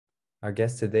Our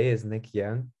guest today is Nick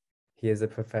Young. He is a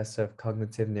professor of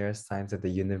cognitive neuroscience at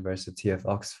the University of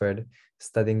Oxford,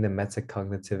 studying the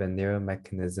metacognitive and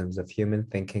neuromechanisms of human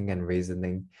thinking and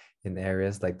reasoning in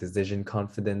areas like decision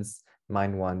confidence,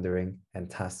 mind wandering, and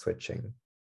task switching.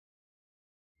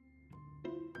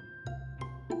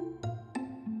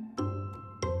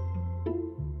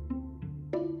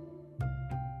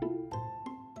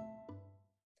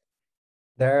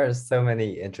 There are so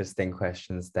many interesting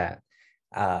questions that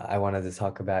I wanted to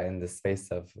talk about in the space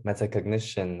of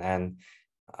metacognition, and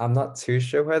I'm not too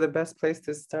sure where the best place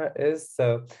to start is.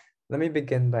 So let me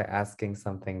begin by asking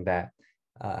something that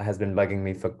has been bugging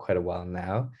me for quite a while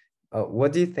now.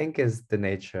 What do you think is the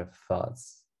nature of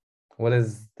thoughts? What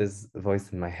is this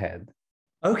voice in my head?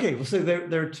 Okay, well, so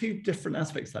there are two different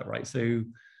aspects of that, right? So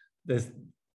there's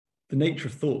the nature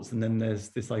of thoughts, and then there's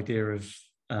this idea of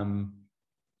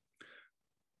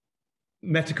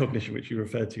metacognition, which you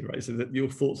referred to, right? So that your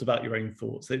thoughts about your own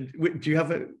thoughts. So do you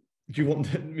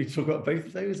want me to talk about both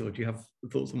of those, or do you have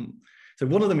thoughts on? So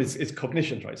one of them is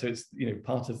cognition, right? So it's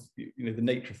part of the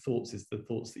nature of thoughts is the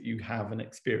thoughts that you have and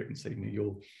experience. So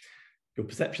your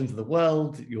perceptions of the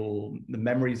world, the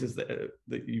memories that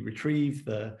you retrieve,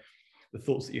 the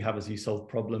thoughts that you have as you solve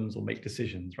problems or make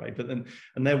decisions, right? And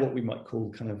they're what we might call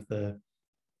kind of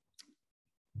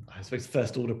I suppose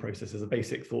first order processes, the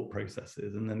basic thought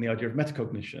processes. And then the idea of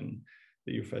metacognition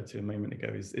that you referred to a moment ago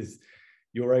is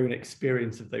your own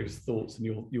experience of those thoughts and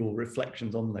your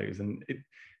reflections on those. And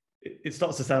it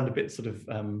starts to sound a bit sort of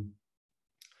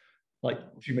like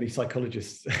too many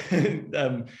psychologists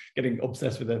getting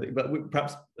obsessed with everything. But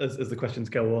perhaps as the questions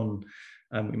go on,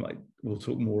 we'll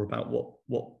talk more about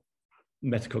what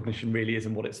metacognition really is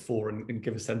and what it's for, and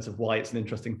give a sense of why it's an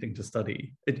interesting thing to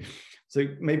study. So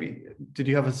maybe, did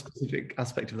you have a specific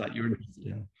aspect of that you're interested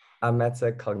in? Are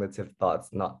metacognitive thoughts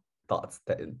not thoughts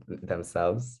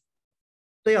themselves?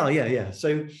 They are, yeah.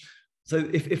 So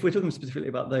if we're talking specifically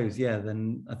about those,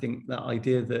 then I think that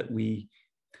idea that we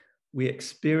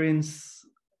experience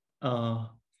our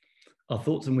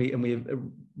thoughts and we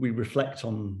reflect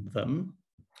on them,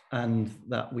 and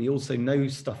that we also know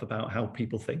stuff about how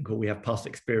people think, or we have past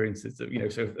experiences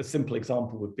that, so a simple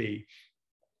example would be,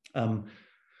 I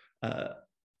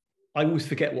always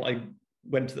forget I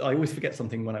always forget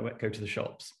something when I go to the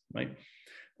shops, right?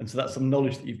 And so that's some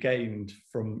knowledge that you've gained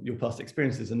from your past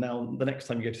experiences. And now the next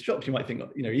time you go to the shops, you might think,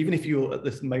 even if you're at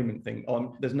this moment think,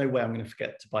 there's no way I'm going to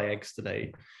forget to buy eggs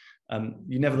today.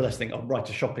 You nevertheless think, I'll write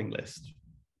a shopping list,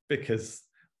 because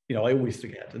I always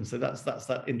forget. And so that's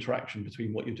that interaction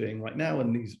between what you're doing right now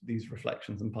and these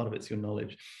reflections, and part of it's your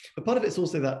knowledge, but part of it's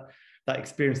also that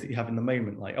experience that you have in the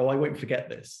moment, like, I won't forget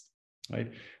this, right?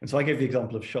 And so I gave the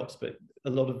example of shops, but a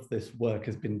lot of this work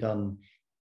has been done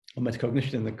on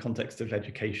metacognition in the context of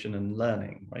education and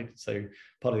learning, right? So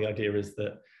part of the idea is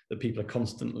that people are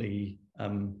constantly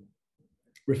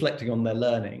reflecting on their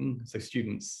learning. So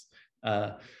students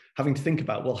having to think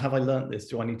about, well, have I learned this?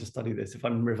 Do I need to study this? If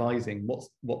I'm revising,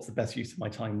 what's the best use of my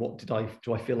time?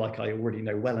 Do I feel like I already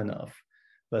know well enough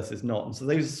versus not? And so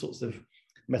those sorts of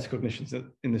metacognitions,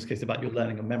 in this case about your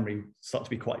learning and memory, start to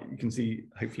be you can see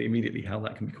hopefully immediately how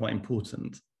that can be quite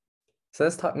important. So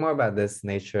let's talk more about this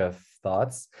nature of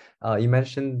thoughts. You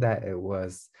mentioned that it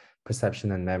was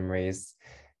perception and memories.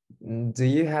 Do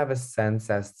you have a sense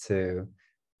as to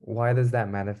why does that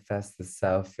manifest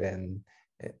itself in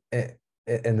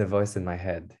the voice in my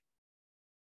head?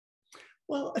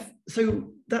 Well,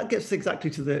 so that gets exactly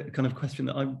to the kind of question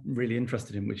that I'm really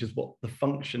interested in, which is what the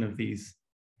function of these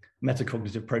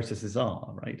metacognitive processes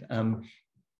are, right?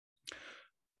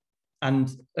 And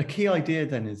a key idea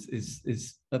then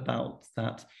is about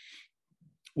that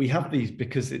we have these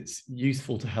because it's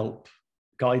useful to help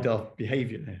guide our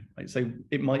behavior, right? So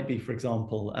it might be, for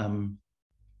example,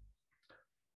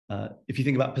 if you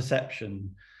think about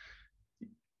perception,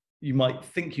 you might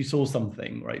think you saw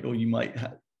something, right? Or you might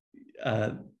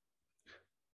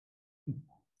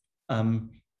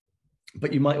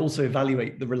but you might also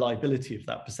evaluate the reliability of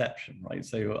that perception, right?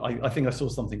 So I think I saw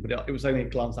something, but it was only a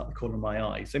glance out the corner of my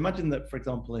eye. So imagine that, for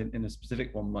example, in a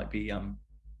specific one might be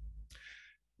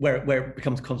where it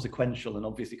becomes consequential, and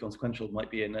obviously consequential might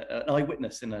be an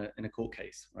eyewitness in a court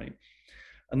case, right?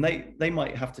 And they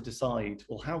might have to decide,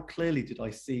 well, how clearly did I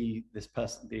see this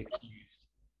person be accused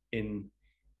in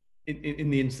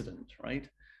the incident, right?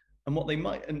 And what they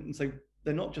might, and so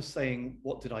they're not just saying,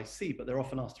 what did I see, but they're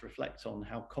often asked to reflect on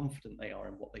how confident they are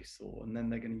in what they saw. And then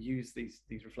they're going to use these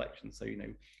reflections. So,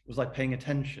 was I paying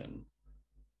attention?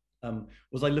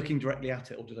 Was I looking directly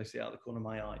at it, or did I see it out of the corner of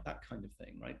my eye? That kind of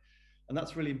thing, right? And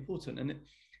that's really important.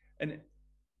 And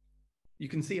you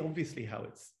can see obviously how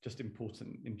it's just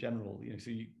important in general, you know,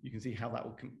 so you can see how that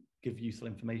will give useful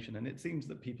information. And it seems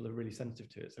that people are really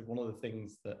sensitive to it. So one of the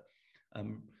things that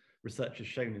research has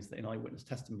shown is that in eyewitness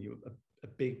testimony, a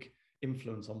big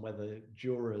influence on whether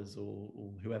jurors or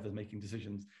whoever's making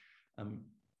decisions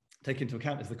take into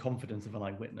account is the confidence of an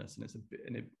eyewitness. And it's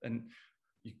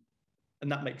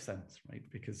and that makes sense, right?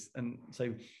 Because, and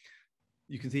so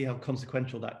you can see how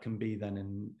consequential that can be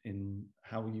then in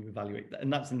how you evaluate that.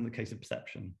 And that's in the case of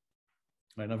perception.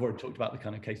 Right? And I've already talked about the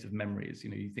kind of case of memories.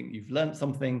 You know, you think you've learned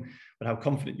something, but how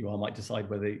confident you are might decide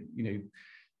whether, you know,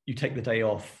 you take the day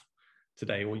off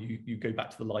today, or you go back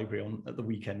to the library at the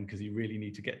weekend because you really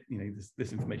need to get, you know,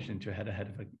 this information into your head ahead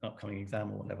of an upcoming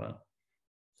exam or whatever.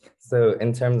 So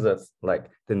in terms of like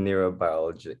the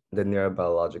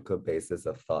neurobiological basis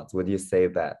of thoughts, would you say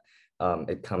that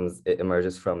it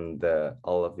emerges from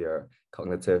all of your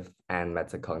cognitive and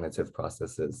metacognitive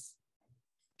processes?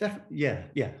 Definitely,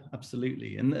 yeah,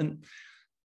 absolutely. And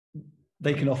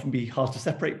they can often be hard to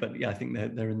separate, but yeah, I think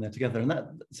they're in there together. And that,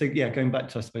 so yeah, going back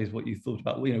to, I suppose, what you thought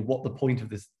about, you know, what the point of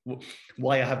this,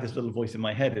 why I have this little voice in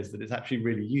my head is that it's actually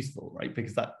really useful, right?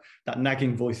 Because that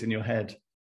nagging voice in your head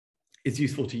is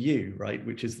useful to you, right?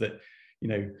 Which is that, you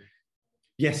know,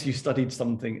 yes, you studied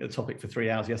a topic for 3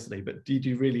 hours yesterday, but did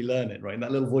you really learn it, right? And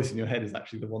that little voice in your head is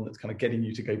actually the one that's kind of getting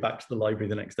you to go back to the library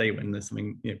the next day when there's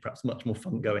something, you know, perhaps much more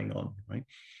fun going on, right?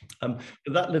 But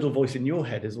that little voice in your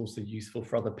head is also useful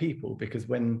for other people, because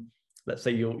when, let's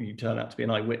say you turn out to be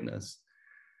an eyewitness,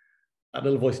 that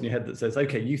little voice in your head that says,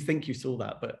 okay, you think you saw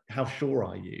that, but how sure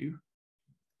are you,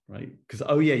 right? Because,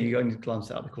 oh yeah, you only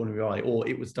glanced out the corner of your eye, or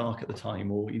it was dark at the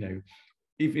time, or, you know,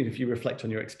 even if you reflect on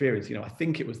your experience, you know, I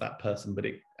think it was that person, but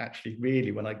it actually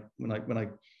really, when I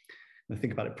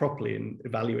think about it properly and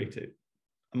evaluate it,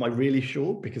 am I really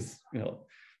sure? Because, you know,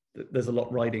 there's a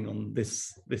lot riding on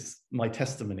my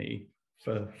testimony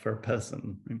for a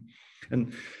person,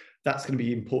 and that's going to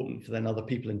be important for then other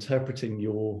people interpreting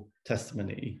your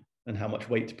testimony and how much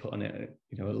weight to put on it,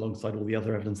 you know, alongside all the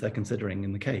other evidence they're considering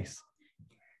in the case.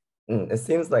 It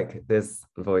seems like this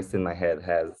voice in my head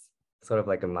has sort of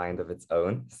like a mind of its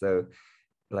own. So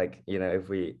like, you know,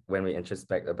 when we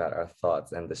introspect about our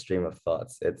thoughts and the stream of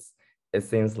thoughts, it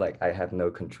seems like I have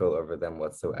no control over them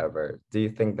whatsoever. Do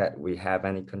you think that we have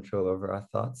any control over our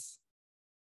thoughts?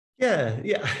 Yeah.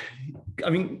 I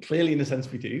mean, clearly in a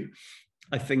sense we do.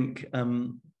 I think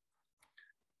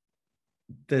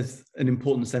there's an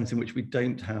important sense in which we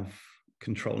don't have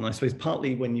control. And I suppose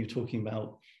partly when you're talking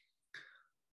about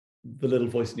the little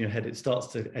voice in your head, it starts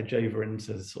to edge over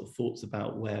into sort of thoughts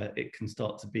about where it can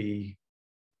start to be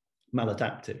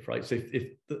maladaptive, right? So if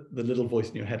the little voice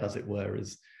in your head, as it were,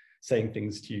 is saying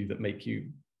things to you that make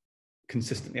you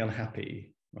consistently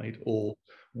unhappy, right? Or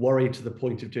worried to the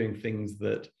point of doing things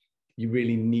that you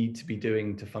really need to be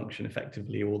doing to function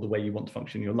effectively, or the way you want to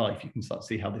function in your life, you can start to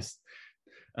see how this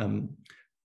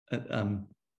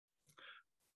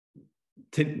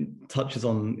touches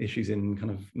on issues in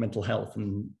kind of mental health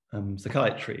and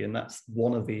psychiatry. And that's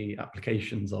one of the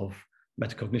applications of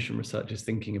metacognition research, is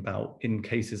thinking about in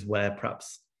cases where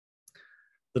perhaps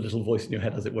the little voice in your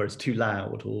head, as it were, is too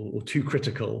loud or too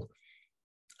critical.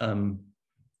 There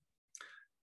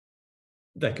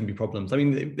can be problems. I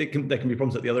mean, there can be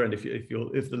problems at the other end if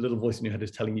the little voice in your head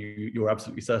is telling you you're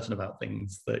absolutely certain about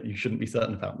things that you shouldn't be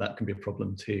certain about. That can be a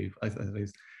problem too. I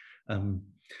suppose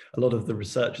a lot of the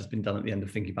research has been done at the end of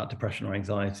thinking about depression or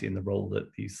anxiety and the role that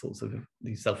these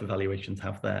self-evaluations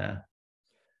have there.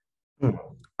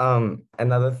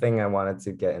 Another thing I wanted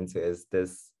to get into is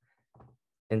this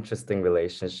interesting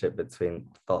relationship between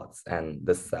thoughts and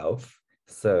the self.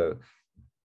 So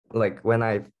like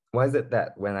why is it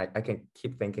that when I can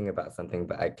keep thinking about something,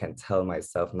 but I can tell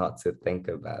myself not to think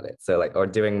about it? So like, or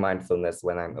doing mindfulness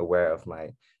when I'm aware of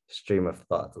my stream of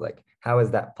thoughts, like, how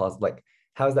is that possible? Like,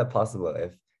 how is that possible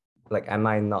if, like, am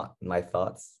I not my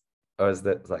thoughts? Or is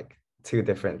that like two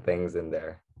different things in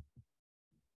there?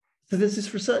 So there's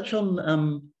this research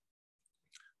on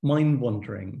mind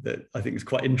wandering that I think is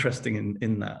quite interesting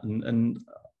in that. And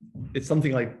it's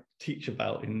something I teach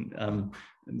about and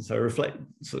so I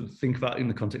think about in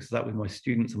the context of that with my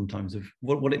students sometimes, of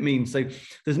what it means. So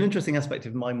there's an interesting aspect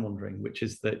of mind wandering, which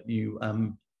is that you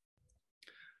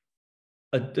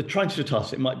trying to do a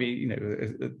task. It might be, you know,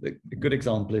 a good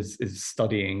example is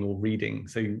studying or reading.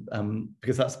 So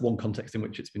because that's one context in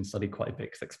which it's been studied quite a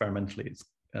bit, because experimentally it's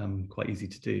quite easy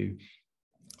to do.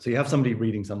 So you have somebody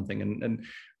reading something,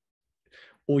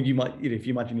 or you might, you know, if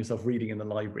you imagine yourself reading in the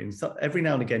library, and so every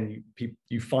now and again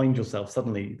you find yourself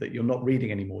suddenly that you're not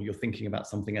reading anymore, you're thinking about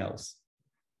something else.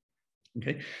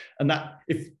 Okay, and that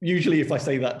if I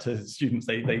say that to students,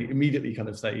 they immediately kind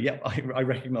of say, "Yep, I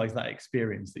recognize that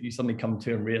experience." That you suddenly come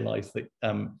to and realize that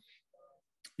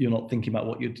you're not thinking about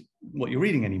what you're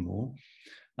reading anymore.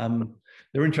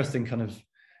 There are interesting kind of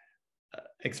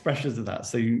expressions of that.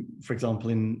 So, for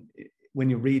example, when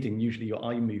you're reading, usually your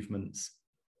eye movements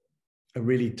are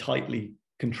really tightly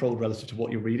controlled relative to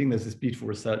what you're reading. There's this beautiful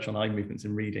research on eye movements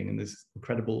in reading, and there's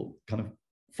incredible kind of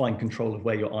fine control of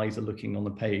where your eyes are looking on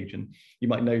the page. And you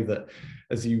might know that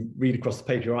as you read across the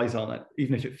page, your eyes aren't,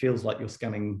 even if it feels like you're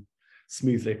scanning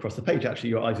smoothly across the page, actually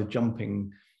your eyes are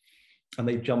jumping, and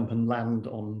they jump and land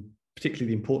on particularly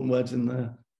the important words on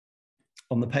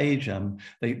the page.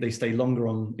 They stay longer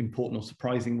on important or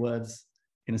surprising words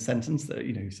in a sentence. That,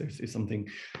 you know, so if something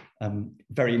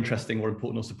very interesting or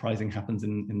important or surprising happens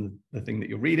in the thing that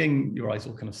you're reading, your eyes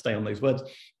will kind of stay on those words.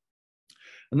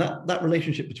 And that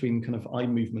relationship between kind of eye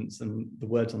movements and the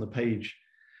words on the page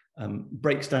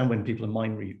breaks down when people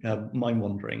are mind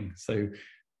wandering. So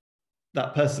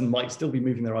that person might still be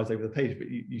moving their eyes over the page, but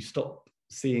you stop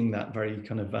seeing that very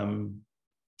kind of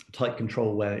tight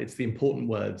control where it's the important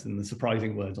words and the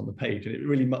surprising words on the page. And it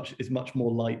really is much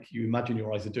more like you imagine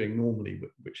your eyes are doing normally,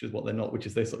 which is what they're not, which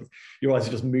is your eyes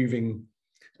are just moving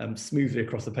smoothly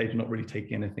across the page and not really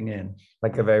taking anything in.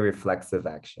 Like a very reflexive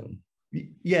action.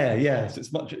 Yeah. So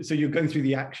it's much. So you're going through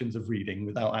the actions of reading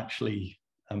without actually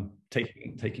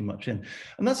taking much in,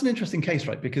 and that's an interesting case,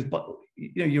 right? Because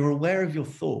you're aware of your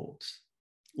thoughts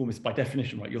almost by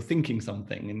definition, right? You're thinking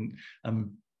something,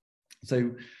 and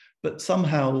but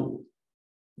somehow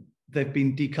they've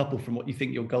been decoupled from what you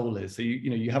think your goal is. So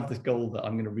you have this goal that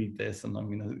I'm going to read this, and I'm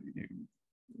going to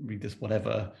read this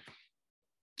whatever,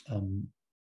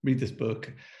 read this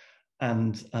book,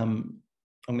 and I'm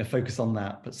going to focus on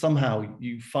that. But somehow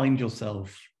you find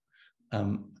yourself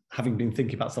having been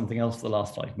thinking about something else for the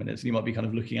last 5 minutes, and you might be kind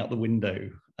of looking out the window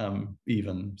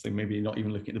even. So maybe you're not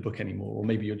even looking at the book anymore, or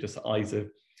maybe your just eyes are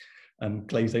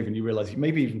glazed over and you realize you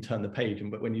maybe even turn the page,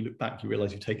 but when you look back, you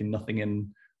realize you've taken nothing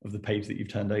in of the page that you've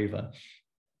turned over.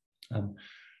 And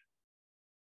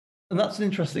that's an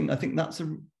interesting, I think that's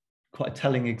quite a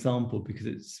telling example, because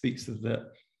it speaks of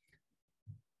that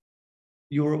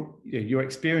you're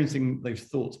experiencing those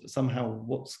thoughts, but somehow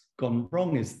what's gone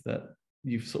wrong is that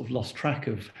you've sort of lost track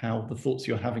of how the thoughts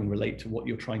you're having relate to what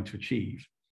you're trying to achieve,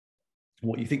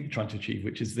 what you think you're trying to achieve,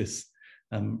 which is this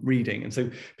reading. And so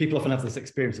people often have this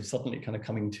experience of suddenly kind of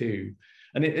coming to,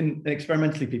 and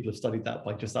experimentally people have studied that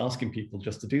by just asking people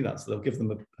just to do that. So they'll give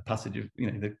them a passage of,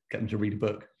 they get them to read a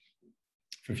book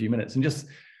for a few minutes and just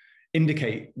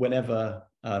indicate whenever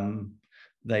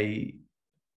they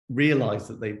realize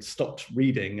that they'd stopped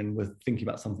reading and were thinking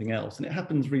about something else. And it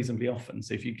happens reasonably often.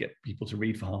 So if you get people to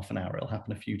read for half an hour, it'll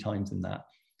happen a few times in that.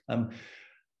 And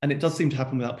it does seem to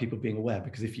happen without people being aware,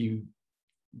 because if you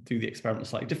do the experiment a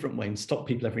slightly different way and stop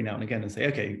people every now and again and say,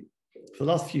 okay, for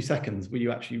the last few seconds, were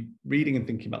you actually reading and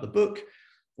thinking about the book,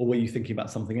 or were you thinking about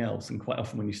something else? And quite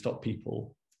often when you stop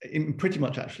people, in pretty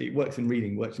much actually, it works in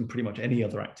reading, works in pretty much any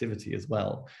other activity as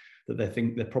well, that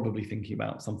they're probably thinking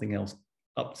about something else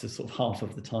up to sort of half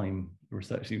of the time. The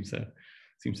research seems to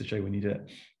show when you do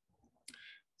it.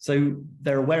 So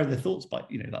they're aware of their thoughts, but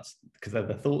that's because they're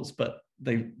their thoughts, but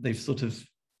they've sort of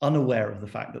unaware of the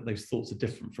fact that those thoughts are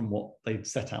different from what they'd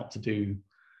set out to do,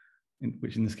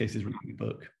 which in this case is reading a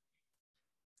book.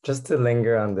 Just to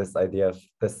linger on this idea of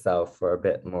the self for a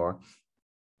bit more,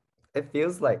 it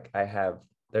feels like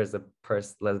there's an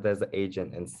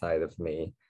agent inside of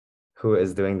me who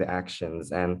is doing the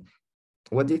actions. And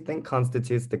what do you think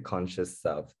constitutes the conscious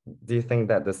self? Do you think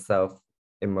that the self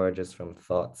emerges from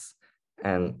thoughts?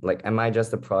 And am I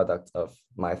just a product of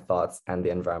my thoughts and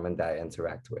the environment that I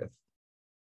interact with?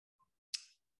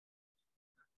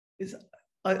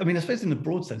 I suppose in the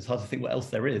broad sense, it's hard to think what else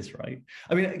there is, right?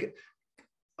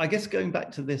 I guess going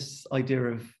back to this idea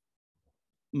of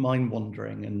mind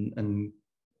wandering and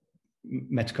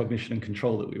metacognition and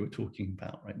control that we were talking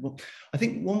about, right? Well, I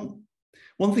think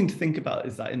one thing to think about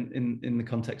is that in the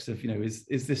context of, is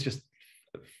this just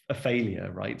a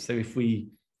failure, right? So if we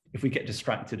get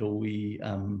distracted, or we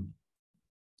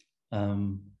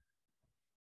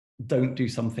don't do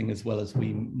something as well as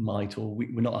we might, or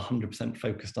we're not 100%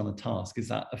 focused on a task, is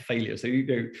that a failure? So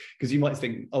because you might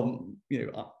think,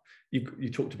 you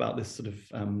talked about this sort of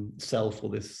self, or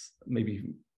this, maybe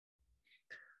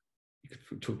you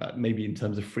could talk about maybe in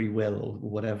terms of free will or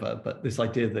whatever, but this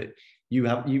idea that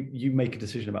you make a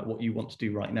decision about what you want to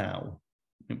do right now,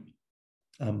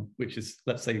 which is,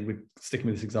 let's say we're sticking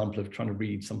with this example of trying to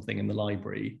read something in the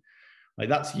library, Like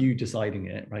that's you deciding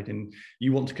it, right? And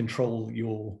you want to control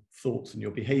your thoughts and your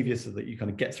behavior so that you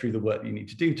kind of get through the work you need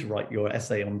to do to write your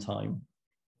essay on time.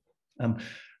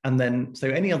 And then, so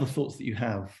any other thoughts that you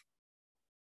have,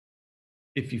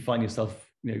 if you find yourself,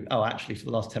 oh, actually for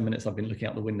the last 10 minutes, I've been looking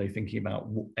out the window thinking about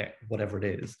whatever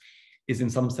it is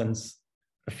in some sense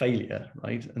a failure,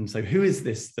 right? And so who is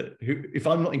this if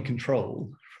I'm not in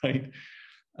control, right,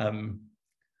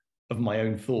 of my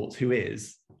own thoughts, who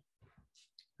is?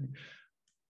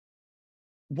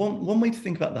 One way to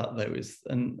think about that, though, is,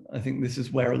 and I think this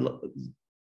is where a lot,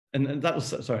 and that was,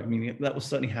 sorry, I mean, that was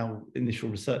certainly how initial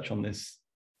research on this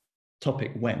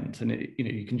topic went. And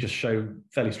you can just show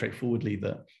fairly straightforwardly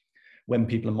that when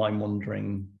people are mind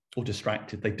wandering or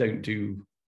distracted, they don't do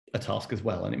a task as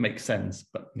well, and it makes sense.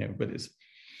 But it's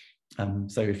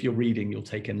so if you're reading, you'll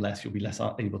take in less, you'll be less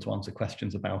able to answer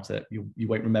questions about it. You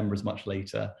won't remember as much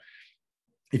later.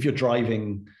 If you're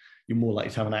driving, you're more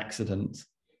likely to have an accident.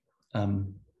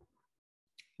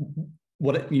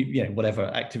 Whatever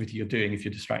activity you're doing, if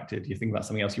you're distracted, you think about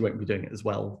something else, you won't be doing it as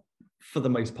well. For the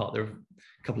most part, there are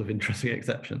a couple of interesting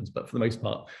exceptions, but for the most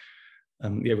part,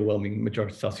 the overwhelming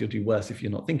majority of tasks you'll do worse if you're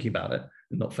not thinking about it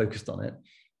and not focused on it.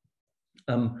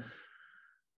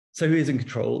 So who is in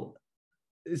control?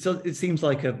 It seems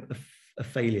like a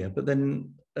failure, but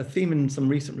then a theme in some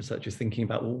recent research is thinking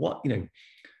about, well,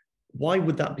 why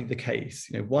would that be the case?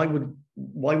 Why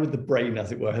would the brain,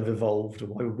 as it were, have evolved, or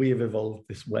why would we have evolved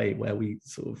this way, where we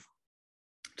sort of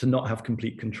to not have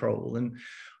complete control? And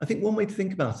I think one way to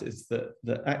think about it is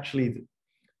that actually,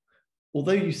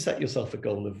 although you set yourself a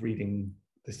goal of reading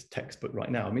this textbook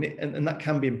right now, I mean, and that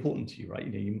can be important to you,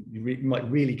 right? You might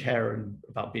really care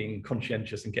about being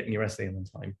conscientious and getting your essay in on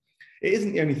time. It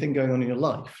isn't the only thing going on in your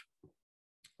life,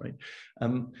 right?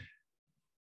 And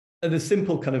the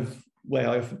simple kind of way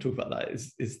I often talk about that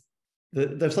is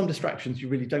that there are some distractions you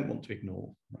really don't want to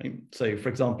ignore, right? So for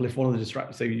example, if one of the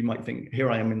distractions, so you might think, here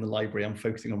I am in the library, I'm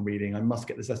focusing on reading, I must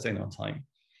get this essay in on time.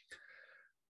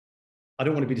 I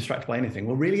don't want to be distracted by anything.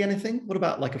 Well, really anything? What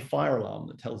about like a fire alarm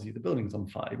that tells you the building's on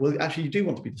fire? Well, actually you do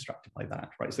want to be distracted by that,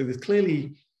 right? So there's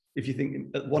clearly, if you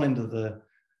think at one end of the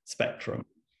spectrum,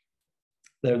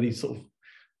 there are these sort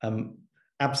of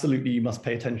absolutely you must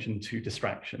pay attention to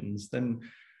distractions. Then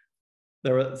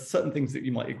there are certain things that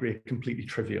you might agree are completely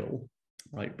trivial,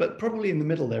 right? But probably in the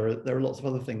middle, there are lots of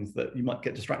other things that you might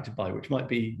get distracted by, which might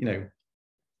be,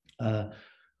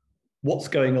 what's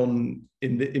going on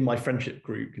in my friendship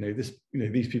group?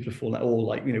 These people have fallen out, or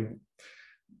like,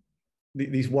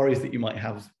 these worries that you might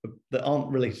have that aren't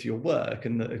related to your work,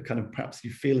 and that kind of perhaps you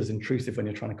feel as intrusive when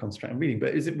you're trying to concentrate on reading.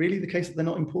 But is it really the case that they're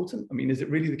not important? I mean, is it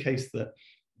really the case that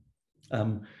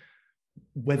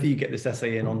whether you get this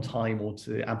essay in on time or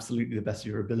to absolutely the best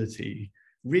of your ability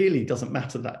really doesn't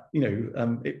matter? That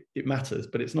it matters,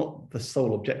 but it's not the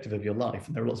sole objective of your life,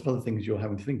 and there are lots of other things you're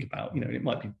having to think about. And it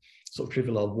might be sort of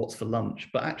trivial, what's for lunch,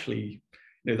 but actually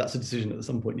that's a decision at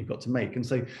some point you've got to make. And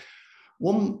so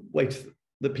one way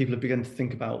that people have begun to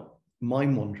think about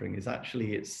mind wandering is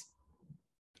actually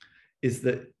is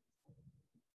that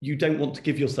you don't want to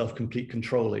give yourself complete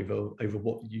control over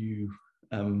what you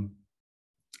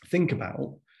think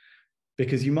about,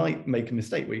 because you might make a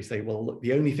mistake where you say, well, look,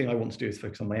 the only thing I want to do is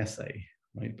focus on my essay,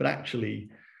 right? But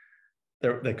actually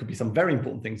there could be some very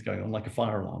important things going on, like a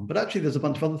fire alarm, but actually there's a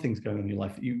bunch of other things going on in your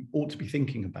life that you ought to be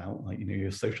thinking about, like your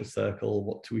social circle,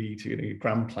 what to eat, your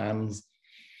grand plans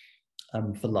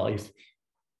for life,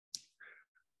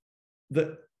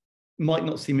 that might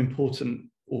not seem important,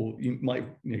 or you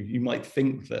might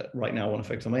think that right now I want to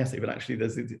focus on my essay, but actually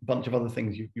there's a bunch of other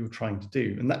things you're trying to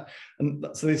do, and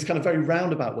so it's kind of very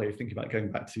roundabout way of thinking about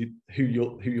going back to who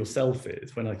yourself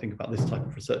is. When I think about this type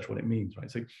of research, what it means, right?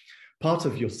 So part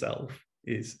of yourself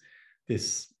is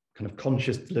this kind of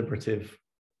conscious, deliberative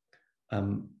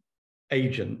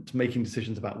agent making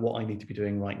decisions about what I need to be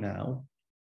doing right now.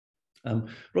 But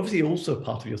obviously also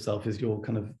part of yourself is your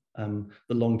kind of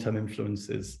the long-term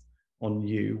influences on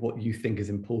you, what you think is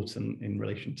important in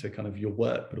relation to kind of your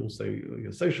work, but also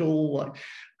your social,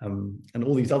 and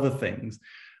all these other things.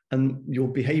 And your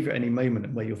behavior at any moment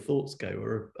and where your thoughts go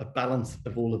are a balance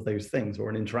of all of those things, or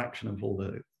an interaction of all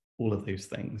of those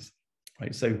things,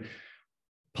 right? So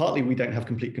partly we don't have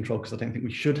complete control because I don't think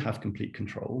we should have complete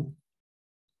control.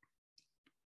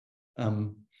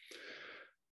 And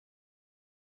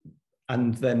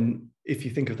then if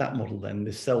you think of that model, then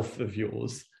this self of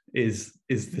yours is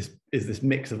this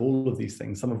mix of all of these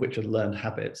things, some of which are learned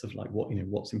habits of like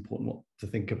what's important, what to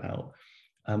think about,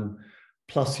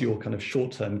 plus your kind of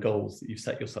short-term goals that you've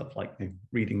set yourself, like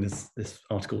reading this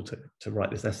article to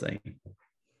write this essay.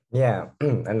 Yeah,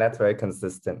 and that's very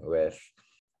consistent with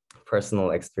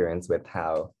personal experience with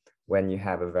how when you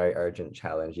have a very urgent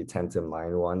challenge, you tend to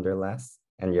mind wander less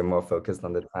and you're more focused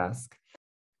on the task?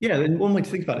 Yeah, and one way to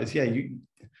think about it is, yeah,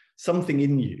 something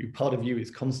in you, part of you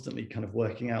is constantly kind of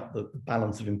working out the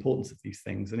balance of importance of these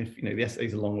things. And if, the essay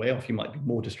is a long way off, you might be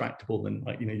more distractible than,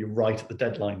 like, you're right at the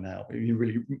deadline now. You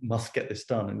really must get this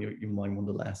done, and you might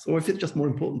wonder less. Or if it's just more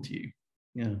important to you.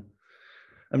 Yeah.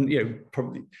 And,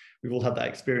 probably we've all had that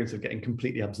experience of getting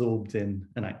completely absorbed in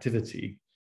an activity.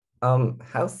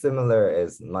 How similar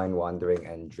is mind wandering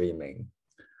and dreaming?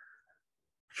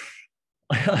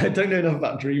 I don't know enough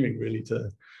about dreaming really to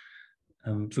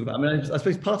talk about. I mean, I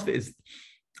suppose part of it is,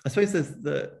 I suppose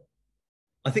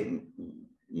I think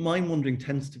mind wandering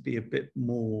tends to be a bit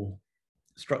more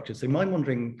structured. So mind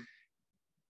wandering,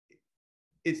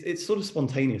 it's sort of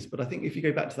spontaneous, but I think if you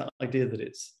go back to that idea that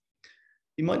it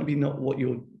might be not what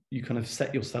you kind of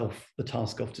set yourself the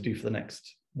task off to do for the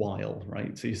next while,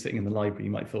 right? So you're sitting in the library,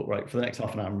 you might thought, right, for the next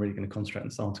half an hour, I'm really going to concentrate on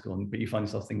this article, but you find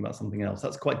yourself thinking about something else.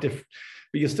 That's quite different,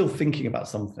 but you're still thinking about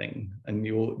something, and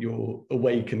you're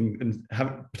awake and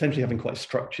potentially having quite a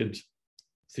structured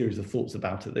series of thoughts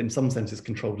about it. In some sense, it's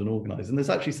controlled and organized. And there's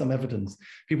actually some evidence.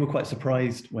 People were quite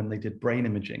surprised when they did brain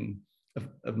imaging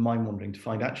of mind wandering to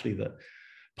find actually that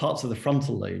parts of the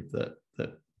frontal lobe that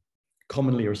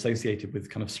commonly are associated with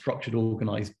kind of structured,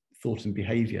 organized thought and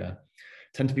behavior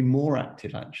tend to be more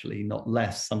active, actually, not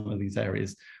less, some of these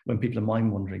areas, when people are mind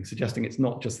wandering, suggesting it's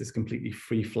not just this completely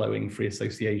free-flowing, free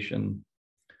association.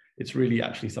 It's really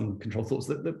actually some controlled thoughts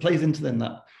that plays into then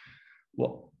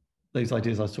those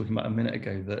ideas I was talking about a minute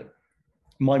ago, that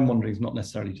mind wandering is not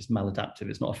necessarily just maladaptive.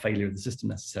 It's not a failure of the system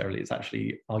necessarily. It's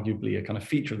actually arguably a kind of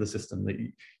feature of the system that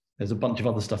there's a bunch of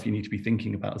other stuff you need to be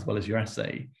thinking about as well as your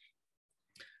essay.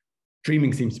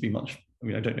 Dreaming seems to be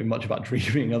I don't know much about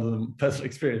dreaming other than personal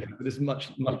experience, but it's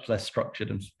much less structured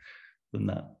than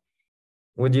that.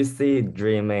 Would you see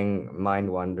dreaming,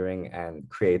 mind wandering, and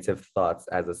creative thoughts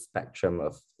as a spectrum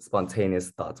of spontaneous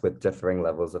thoughts with differing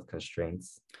levels of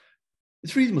constraints?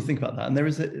 It's reasonable to think about that. And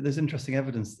there's interesting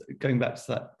evidence going back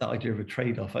to that idea of a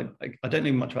trade-off. I don't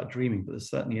know much about dreaming, but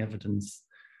there's certainly evidence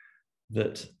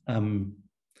that,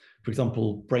 for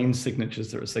example, brain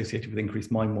signatures that are associated with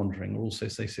increased mind wandering are also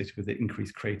associated with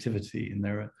increased creativity.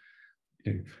 And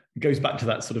it goes back to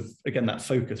that sort of, again, that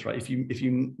focus, right? If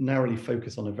you narrowly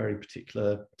focus on a very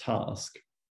particular task,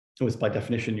 almost by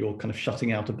definition, you're kind of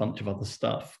shutting out a bunch of other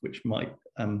stuff, which might,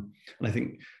 and I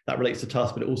think that relates to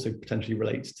task, but it also potentially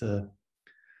relates to,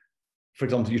 for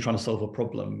example, you're trying to solve a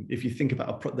problem. If you think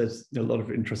about there's a lot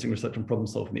of interesting research on problem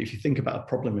solving. If you think about a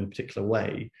problem in a particular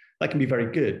way, that can be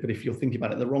very good. But if you're thinking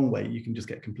about it the wrong way, you can just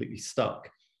get completely stuck.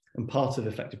 And part of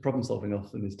effective problem solving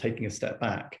often is taking a step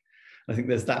back. I think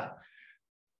there's that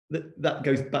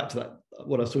goes back to that,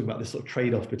 what I was talking about, this sort of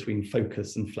trade-off between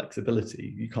focus and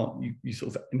flexibility. You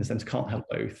sort of, in a sense, can't have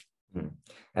both.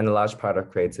 And a large part of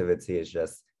creativity is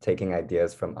just taking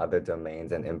ideas from other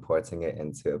domains and importing it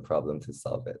into a problem to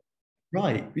solve it.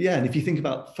 Right. Yeah. And if you think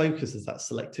about focus as that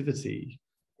selectivity,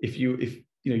 if you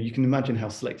can imagine how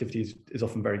selectivity is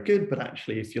often very good, but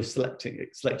actually if you're selecting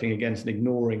against and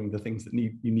ignoring the things that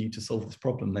you need to solve this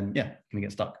problem, then yeah, you're going to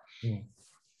get stuck.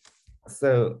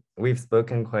 So we've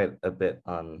spoken quite a bit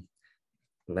on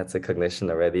metacognition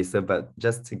already. But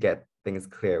just to get things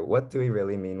clear, what do we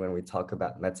really mean when we talk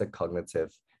about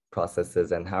metacognitive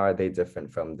processes, and how are they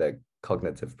different from the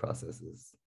cognitive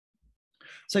processes?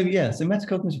 So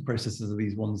metacognitive processes are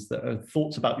these ones that are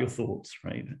thoughts about your thoughts,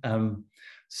 right?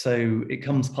 So it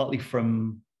comes partly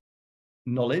from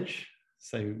knowledge.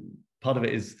 So part of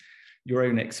it is your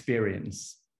own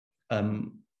experience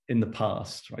in the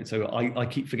past, right? So I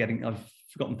keep forgetting, I've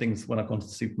forgotten things when I've gone to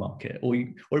the supermarket, or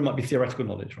it might be theoretical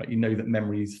knowledge, right? You know that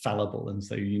memory is fallible, and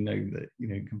so you know that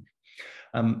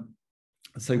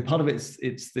so part of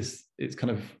it's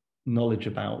kind of knowledge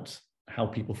about how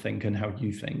people think and how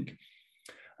you think.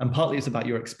 And partly it's about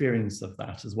your experience of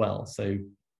that as well. So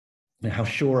how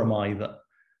sure am I that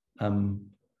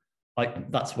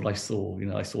that's what I saw?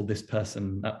 I saw this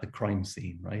person at the crime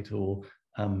scene, right? Or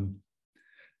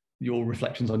your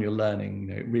reflections on your learning.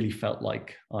 It really felt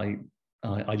like I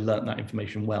learned that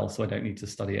information well, so I don't need to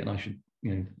study it, and I should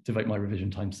devote my revision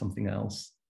time to something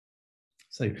else.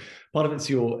 So part of it's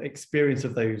your experience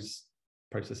of those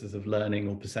processes of learning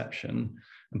or perception,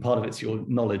 and part of it's your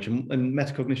knowledge, and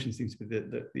metacognition seems to be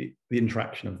the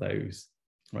interaction of those,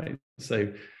 right?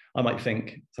 So I might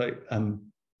think, so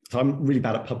I'm really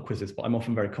bad at pub quizzes, but I'm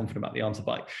often very confident about the answer.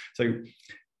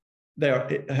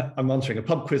 I'm answering a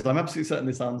pub quiz, I'm absolutely certain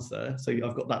this answer, so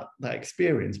I've got that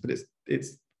experience, but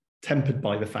it's tempered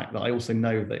by the fact that I also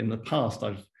know that in the past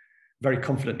I've very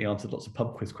confidently answered lots of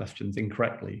pub quiz questions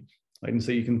incorrectly. right? And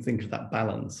so you can think of that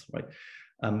balance, right?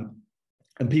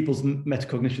 And people's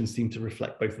metacognition seem to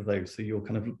reflect both of those. So your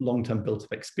kind of long-term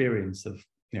built-up experience of,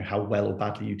 you know, how well or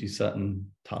badly you do certain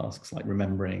tasks like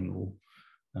remembering or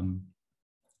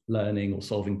learning or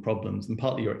solving problems, and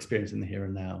partly your experience in the here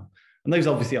and now. And those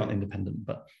obviously aren't independent,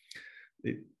 but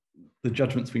the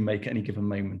judgments we make at any given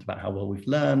moment about how well we've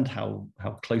learned, how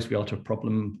close we are to a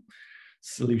problem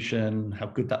solution, how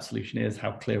good that solution is,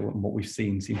 how clear what we've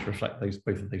seen seem to reflect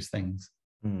both of those things.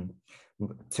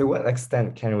 To what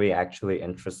extent can we actually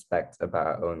introspect about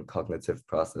our own cognitive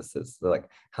processes? So like,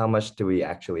 how much do we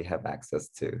actually have access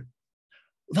to?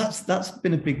 That's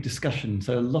been a big discussion.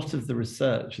 So a lot of the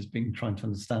research has been trying to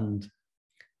understand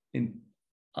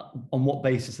on what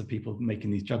basis are people making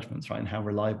these judgments, right? And how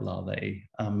reliable are they?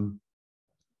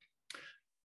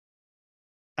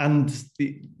 And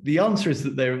the answer is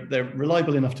that they're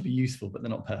reliable enough to be useful, but they're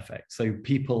not perfect. So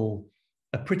people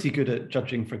are pretty good at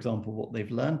judging, for example, what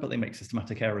they've learned, but they make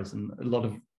systematic errors. And a lot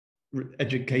of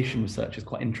education research is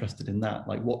quite interested in that.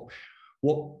 Like what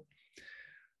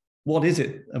is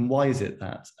it and why is it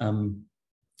that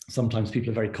sometimes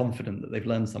people are very confident that they've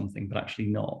learned something, but actually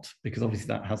not? Because obviously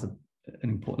that has an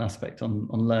important aspect on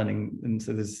learning. And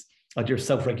so this idea of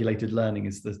self-regulated learning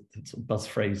is the sort of buzz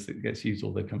phrase that gets used,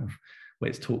 all the kind of way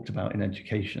it's talked about in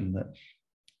education. That,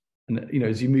 and you know,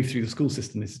 as you move through the school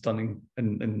system, this is done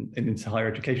in into higher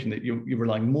education, that you're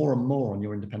relying more and more on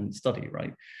your independent study,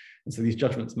 right? And so these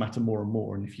judgments matter more and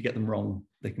more. And if you get them wrong,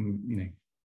 they can, you know,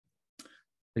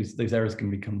 those errors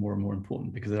can become more and more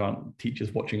important because there aren't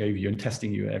teachers watching over you and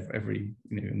testing you every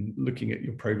you know, and looking at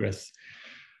your progress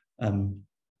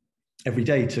every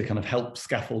day to kind of help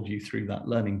scaffold you through that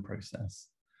learning process.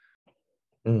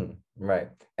 Right.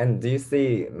 And do you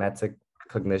see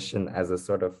metacognition as a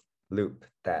sort of loop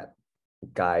that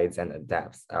guides and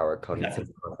adapts our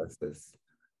cognitive processes?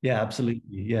 Yeah, absolutely.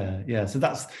 Yeah. So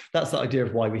that's the idea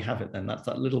of why we have it then. That's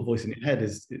that little voice in your head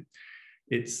it's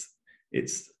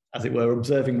as it were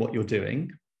observing what you're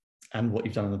doing and what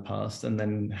you've done in the past, and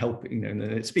then helping, you know, and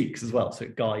then it speaks as well. So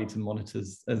it guides and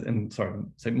monitors, so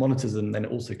it monitors and then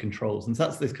it also controls. And so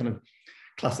that's this kind of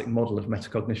classic model of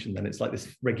metacognition. Then it's like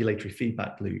this regulatory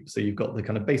feedback loop. So you've got the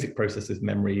kind of basic processes,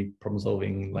 memory, problem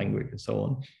solving, language, and so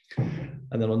on.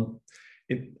 And then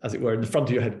as it were, in the front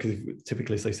of your head, because it's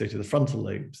typically associated with the frontal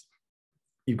lobes,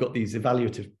 you've got these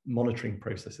evaluative monitoring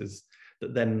processes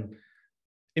that then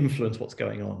influence what's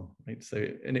going on, right? So,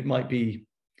 and it might be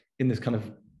in this kind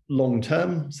of long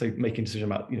term, so making a decision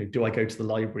about, you know, do I go to the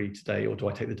library today or do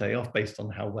I take the day off based on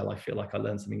how well I feel like I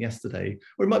learned something yesterday?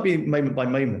 Or it might be moment by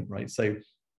moment, right? So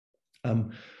a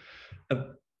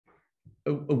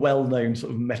well-known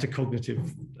sort of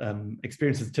metacognitive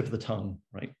experience is the tip of the tongue,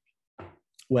 right?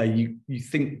 Where you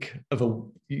think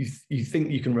of you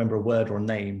think you can remember a word or a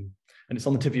name, and it's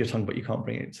on the tip of your tongue, but you can't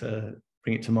bring it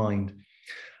to mind.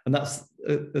 And that's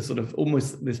the sort of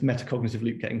almost this metacognitive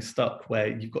loop getting stuck, where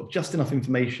you've got just enough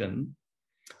information.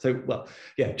 So, well,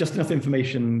 yeah, just enough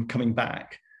information coming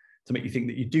back to make you think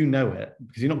that you do know it,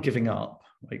 because you're not giving up,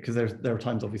 right? Because there are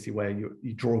times, obviously, where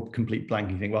you draw a complete blank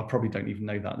and you think, well, I probably don't even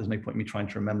know that. There's no point in me trying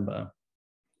to remember.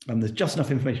 And there's just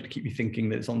enough information to keep you thinking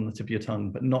that it's on the tip of your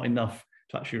tongue, but not enough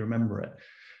to actually remember it.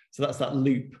 So that's that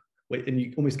loop, and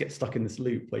you almost get stuck in this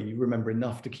loop where you remember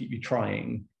enough to keep you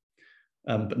trying,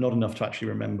 but not enough to actually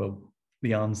remember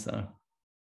the answer.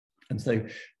 And so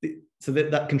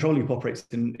that control loop operates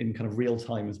in kind of real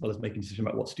time, as well as making a decision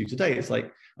about what to do today. It's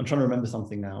like, I'm trying to remember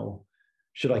something now.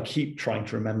 Should I keep trying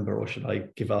to remember, or should I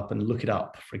give up and look it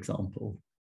up, for example?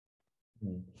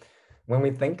 When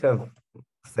we think of,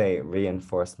 say,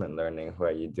 reinforcement learning,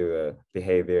 where you do a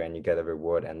behavior and you get a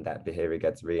reward and that behavior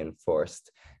gets reinforced,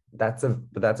 that's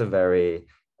a very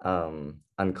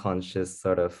unconscious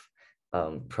sort of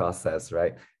process,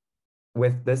 right?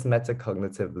 With this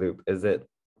metacognitive loop, is it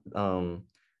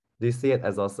do you see it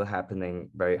as also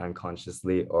happening very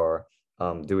unconsciously, or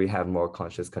do we have more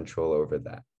conscious control over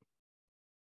that?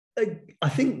 I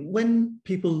think when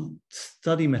people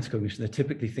study metacognition, they're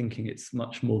typically thinking it's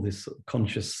much more this sort of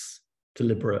conscious,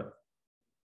 deliberate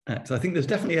act. I think there's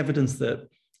definitely evidence that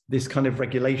this kind of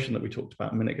regulation that we talked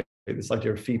about a minute ago, this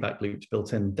idea of feedback loops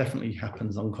built in, definitely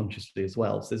happens unconsciously as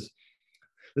well. So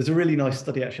there's a really nice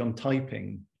study actually on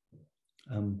typing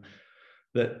and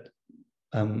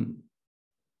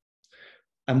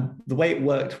the way it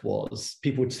worked was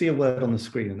people would see a word on the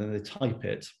screen and then they type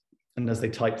it, and as they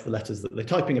type, the letters that they're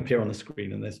typing appear on the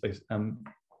screen, and they're supposed and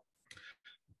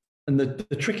the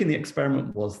trick in the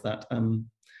experiment was that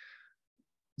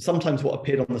sometimes what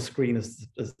appeared on the screen as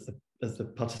the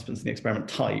participants in the experiment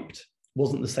typed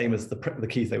wasn't the same as the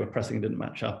keys they were pressing didn't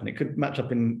match up, and it could not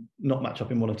match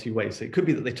up in one or two ways. So it could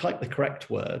be that they typed the correct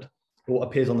word, but what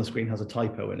appears on the screen has a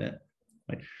typo in it,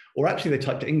 right? Or actually they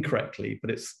typed it incorrectly,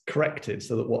 but it's corrected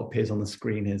so that what appears on the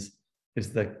screen is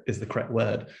the correct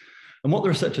word. And what the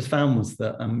researchers found was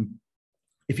that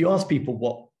if you ask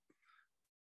people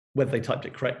whether they typed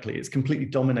it correctly, it's completely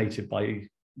dominated by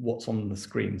what's on the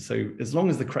screen. So as long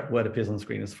as the correct word appears on the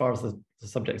screen, as far as the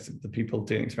subjects, the people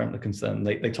doing the experiment are concerned,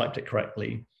 they typed it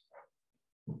correctly.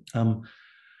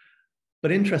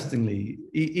 But interestingly,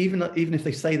 even if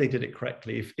they say they did it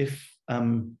correctly, if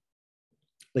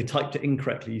they typed it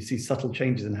incorrectly, you see subtle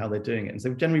changes in how they're doing it. And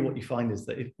so generally what you find is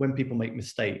that when people make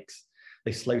mistakes,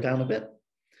 they slow down a bit.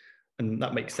 And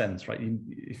that makes sense, right?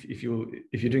 If you're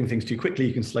doing things too quickly,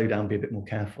 you can slow down, be a bit more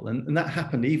careful. And that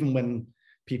happened even when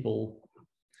people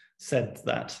said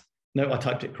that, no, I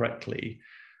typed it correctly.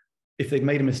 If they'd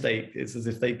made a mistake, it's as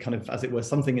if they kind of, as it were,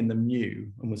 something in them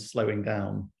knew and was slowing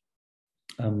down.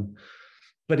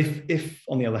 But if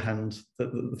on the other hand,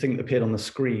 the thing that appeared on the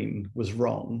screen was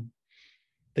wrong,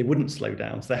 they wouldn't slow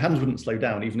down. So their hands wouldn't slow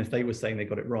down, even if they were saying they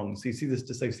got it wrong. So you see this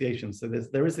dissociation. So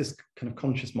there is this kind of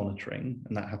conscious monitoring,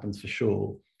 and that happens for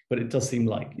sure. But it does seem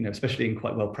like, especially in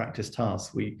quite well-practiced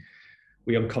tasks, we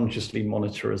unconsciously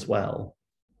monitor as well.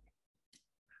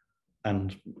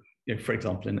 And for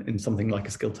example, in something like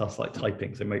a skill task like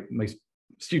typing, so most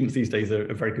students these days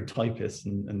are very good typists,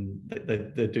 and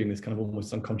they're doing this kind of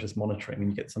almost unconscious monitoring, and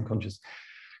you get some conscious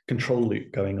control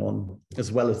loop going on,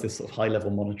 as well as this sort of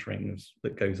high-level monitoring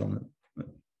that goes on.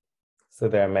 So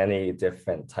there are many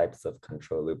different types of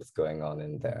control loops going on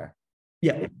in there.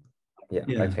 Yeah.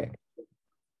 Okay.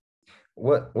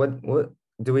 What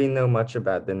do we know much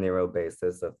about the neural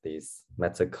basis of these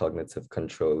metacognitive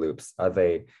control loops? Are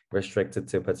they restricted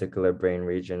to particular brain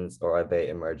regions, or are they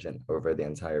emergent over the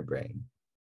entire brain?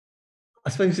 I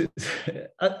suppose it's,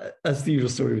 as the usual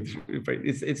story with brain,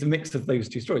 it's a mix of those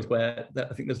two stories, where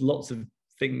I think there's lots of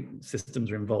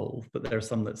systems are involved, but there are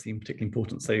some that seem particularly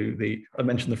important. So I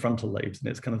mentioned the frontal lobes, and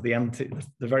it's kind of the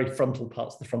very frontal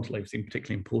parts of the frontal lobe seem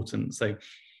particularly important. So,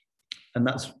 and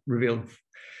that's revealed.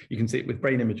 You can see it with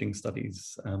brain imaging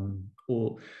studies,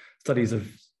 or studies of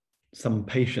some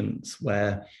patients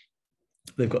where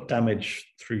they've got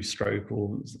damage through stroke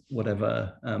or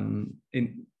whatever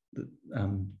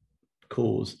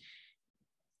cause,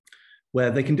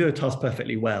 where they can do a task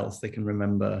perfectly well, so they can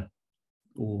remember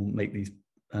or make these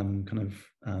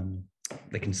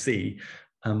they can see,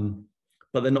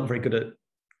 but they're not very good at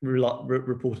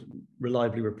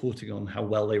reliably reporting on how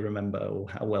well they remember or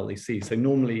how well they see. So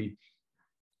normally,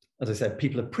 as I said,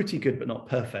 people are pretty good but not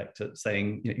perfect at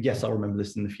saying, yes, I'll remember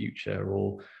this in the future,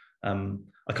 or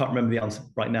I can't remember the answer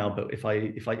right now, but if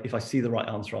I see the right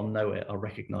answer, I'll know it, I'll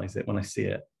recognize it when I see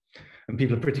it. And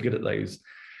people are pretty good at those.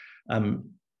 And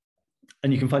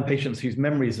you can find patients whose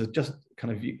memories are just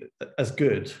kind of as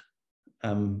good,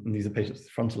 and these are patients with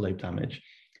frontal lobe damage,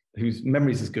 whose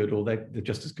memories is good, or they're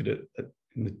just as good at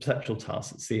in the perceptual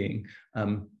tasks at seeing.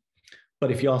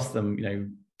 But if you ask them,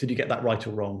 did you get that right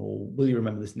or wrong, or will you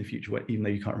remember this in the future, even though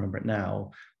you can't remember it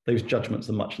now, those judgments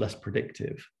are much less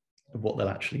predictive of what they'll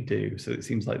actually do. So it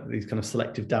seems like these kind of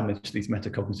selective damage to these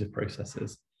metacognitive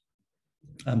processes.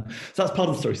 So that's part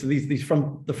of the story. So the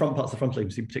front parts of the frontal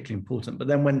lobe seem particularly important. But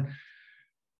then when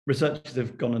researchers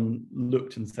have gone and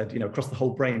looked and said, across the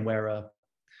whole brain, where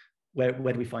do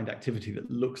we find activity that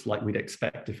looks like we'd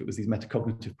expect if it was these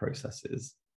metacognitive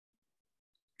processes?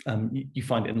 You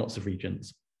find it in lots of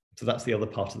regions. So that's the other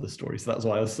part of the story. So that's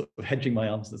why I was sort of hedging my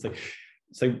answers.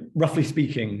 So roughly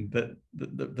speaking, the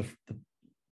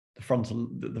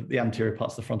anterior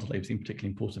parts of the frontal lobe seem particularly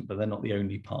important, but they're not the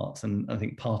only parts. And I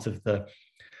think part of the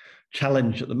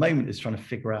challenge at the moment is trying to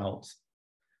figure out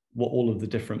what all of the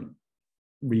different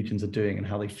regions are doing and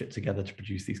how they fit together to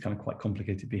produce these kind of quite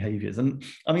complicated behaviors. And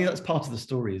I mean, that's part of the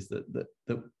story, is that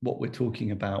what we're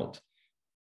talking about,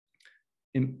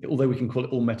 although we can call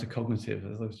it all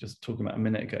metacognitive, as I was just talking about a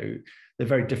minute ago, they're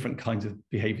very different kinds of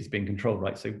behaviors being controlled,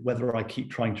 right? So whether I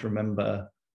keep trying to remember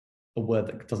a word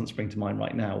that doesn't spring to mind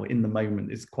right now in the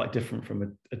moment is quite different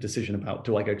from a decision about,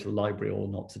 do I go to the library or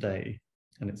not today?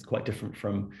 And it's quite different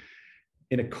from,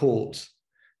 in a court,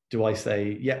 do I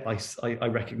say, yeah, I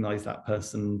recognize that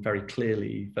person very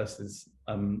clearly, versus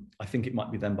I think it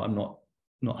might be them, but I'm not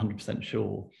 100%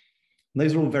 sure. And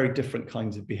those are all very different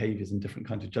kinds of behaviors and different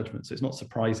kinds of judgments. So it's not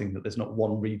surprising that there's not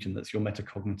one region that's your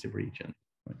metacognitive region,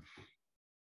 right?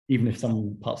 Even if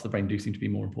some parts of the brain do seem to be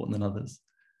more important than others.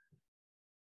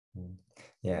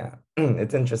 Yeah,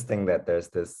 it's interesting that there's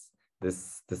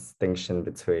this distinction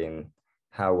between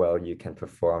how well you can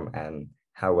perform and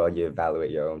how well you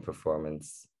evaluate your own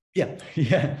performance.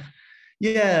 Yeah.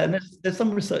 Yeah, and there's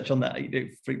some research on that.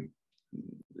 It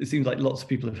seems like lots of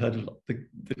people have heard of the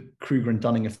Kruger and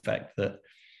Dunning effect. That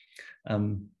I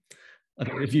don't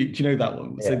know if do you know that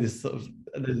one? Yeah. So this sort of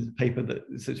there's a paper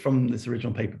so it's from this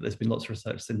original paper. But there's been lots of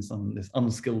research since on this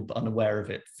unskilled but unaware of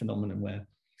it phenomenon,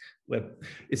 where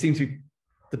it seems to be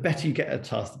the better you get at a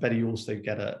task, the better you also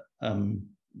get at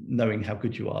knowing how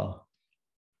good you are.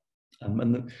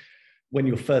 And when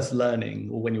you're first learning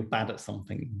or when you're bad at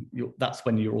something, that's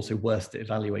when you're also worst at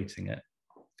evaluating it.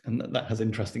 And that has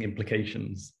interesting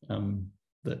implications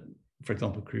that, for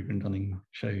example, Kruger and Dunning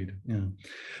showed. Yeah,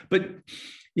 but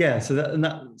yeah, so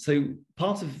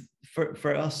part of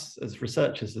for us as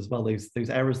researchers as well, those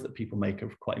errors that people make are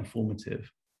quite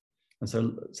informative. And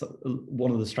so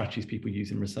one of the strategies people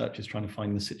use in research is trying to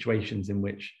find the situations in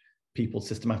which people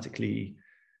systematically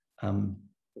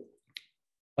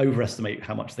overestimate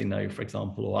how much they know, for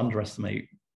example, or underestimate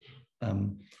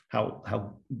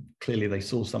how clearly they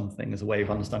saw something as a way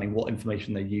of understanding what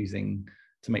information they're using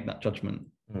to make that judgment.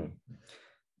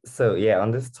 So yeah,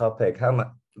 on this topic,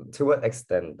 to what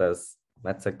extent does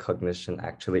metacognition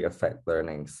actually affect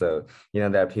learning? So,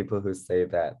 there are people who say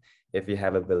that if you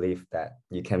have a belief that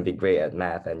you can be great at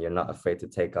math and you're not afraid to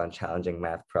take on challenging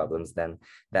math problems, then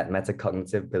that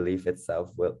metacognitive belief itself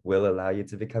will allow you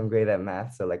to become great at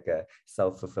math. So like a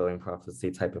self-fulfilling prophecy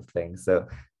type of thing. So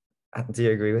do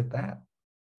you agree with that?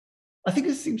 I think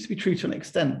it seems to be true to an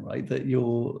extent, right?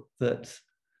 Believing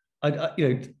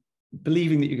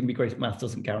that you're going to be great at math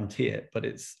doesn't guarantee it, but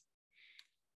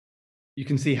you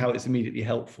can see how it's immediately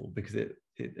helpful because it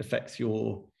affects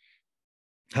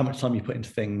how much time you put into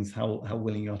things, how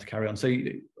willing you are to carry on. So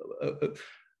an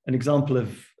example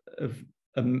of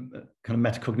kind of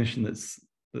metacognition that's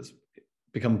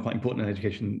become quite important in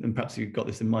education, and perhaps you've got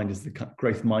this in mind, is the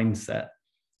growth mindset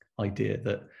idea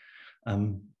that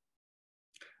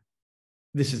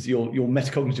this is your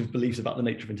metacognitive beliefs about the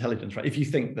nature of intelligence, right? If you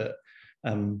think that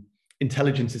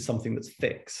intelligence is something that's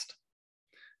fixed,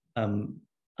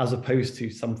 as opposed to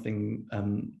something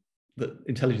that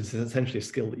intelligence is essentially a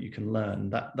skill that you can learn,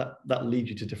 that leads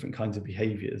you to different kinds of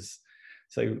behaviors.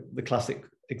 So the classic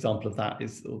example of that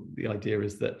is, or the idea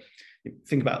is that,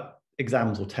 think about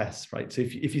exams or tests, right? So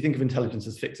if you think of intelligence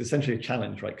as fixed, essentially a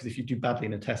challenge, right? Because if you do badly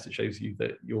in a test, it shows you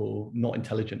that you're not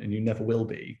intelligent and you never will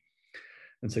be.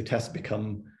 And so tests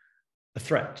become a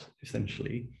threat,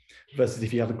 essentially, versus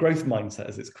if you have a growth mindset,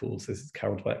 as it's called, so this is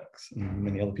Carol Dweck's and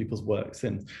many other people's work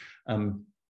since,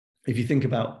 if you think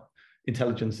about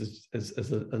intelligence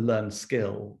as a learned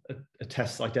skill, a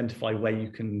tests identify where you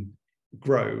can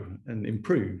grow and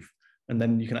improve, and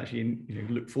then you can actually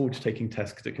look forward to taking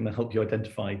tests because it can help you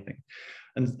identify things,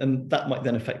 and that might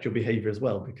then affect your behavior as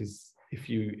well, because if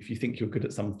you think you're good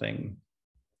at something,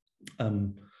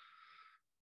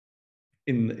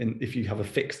 if you have a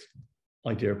fixed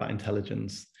idea about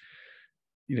intelligence,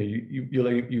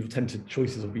 you'll tend to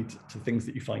choices will be to things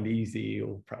that you find easy,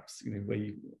 or perhaps where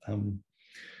you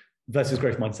versus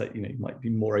growth mindset, you might be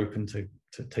more open to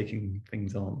taking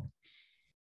things on.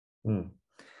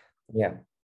 Yeah.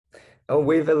 Oh,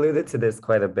 we've alluded to this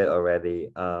quite a bit already.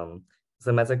 So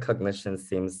metacognition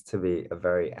seems to be a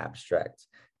very abstract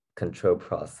control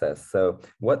process. So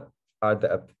what are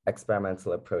the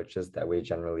experimental approaches that we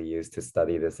generally use to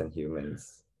study this in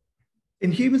humans?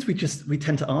 In humans, we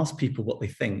tend to ask people what they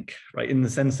think, right? In the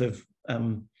sense of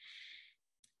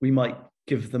we might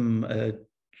give them a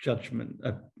judgment.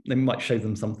 They might show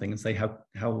them something and say,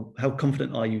 how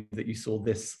confident are you that you saw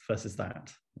this versus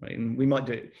that, right? And we might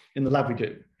do it in the lab. We do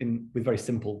it with very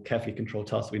simple, carefully controlled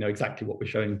tasks. We know exactly what we're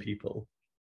showing people.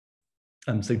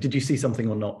 So did you see something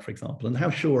or not, for example? And how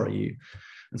sure are you?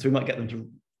 And so we might get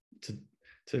them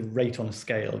to rate on a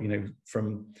scale,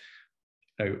 from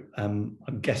I'm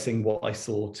guessing what I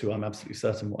saw to I'm absolutely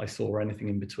certain what I saw, or anything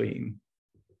in between.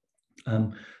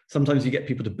 Sometimes you get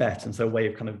people to bet, and so a way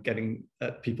of kind of getting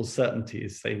at people's certainty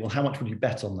is say, well, how much would you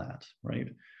bet on that,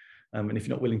 right? And if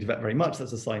you're not willing to bet very much,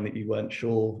 that's a sign that you weren't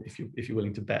sure. If you're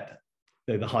willing to bet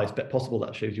the highest bet possible,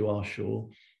 that shows you are sure.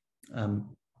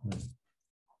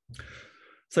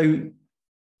 So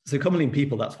commonly in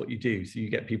people, that's what you do. So you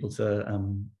get people to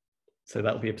so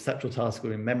that'll be a perceptual task,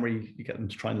 or in memory, you get them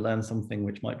to try and learn something,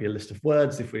 which might be a list of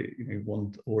words if we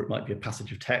want, or it might be a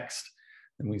passage of text.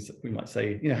 And we might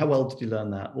say, how well did you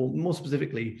learn that? Or more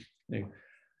specifically,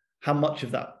 how much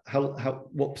of that,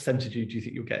 what percentage do you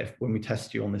think you'll get when we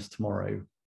test you on this tomorrow?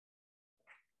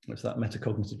 It's that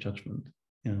metacognitive judgment.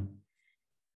 Yeah.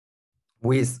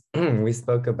 We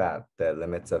spoke about the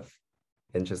limits of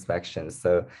introspection.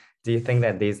 So do you think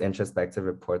that these introspective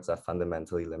reports are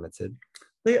fundamentally limited?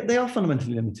 They are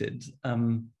fundamentally limited.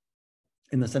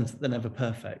 in the sense that they're never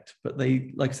perfect, but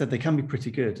they, like I said, they can be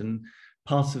pretty good. And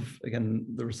part of, again,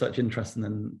 the research interest and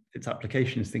then its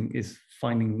application is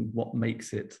finding what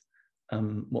makes the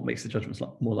judgments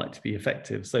more likely to be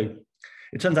effective. So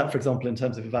it turns out, for example, in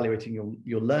terms of evaluating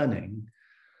your learning,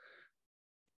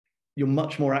 you're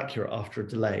much more accurate after a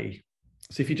delay.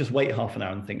 So if you just wait half an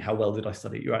hour and think, how well did I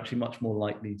study? You're actually much more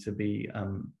likely to be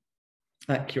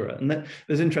accurate. And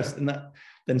there's interest in that,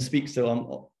 then speaks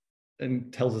to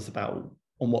and tells us about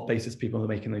on what basis people are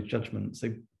making those judgments.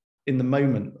 So in the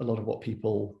moment, a lot of what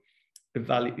people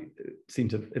seem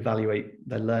to evaluate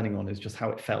their learning on is just how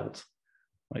it felt,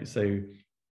 right? So,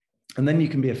 and then you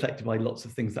can be affected by lots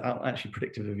of things that aren't actually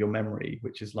predictive of your memory,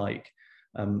 which is like,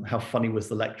 how funny was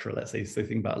the lecturer, let's say, so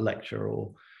think about a lecture,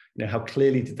 or, you know, how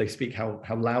clearly did they speak, how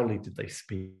loudly did they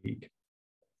speak?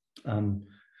 And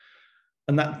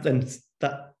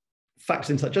that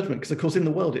factors into that judgment, because of course in the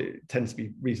world it tends to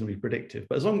be reasonably predictive,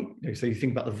 but as long, you know, so you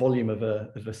think about the volume of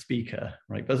a speaker,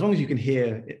 right? But as long as you can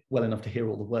hear it well enough to hear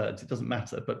all the words, it doesn't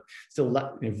matter. But still,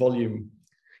 that, you know, volume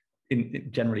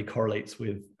it generally correlates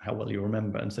with how well you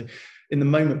remember. And so in the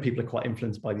moment, people are quite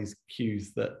influenced by these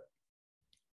cues that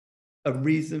are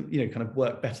kind of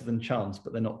work better than chance,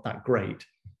 but they're not that great.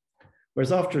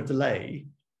 Whereas after a delay,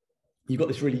 you've got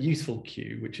this really useful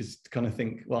cue, which is to kind of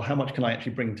think, well, how much can I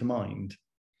actually bring to mind?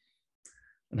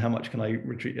 And how much can I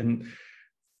retreat? And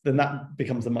then that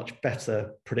becomes a much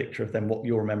better predictor of then what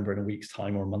you'll remember in a week's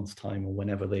time or a month's time, or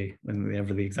whenever the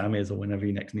exam is, or whenever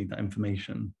you next need that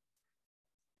information.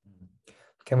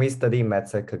 Can we study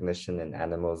metacognition in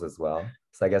animals as well?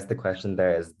 So I guess the question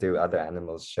there is, do other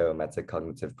animals show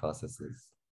metacognitive processes?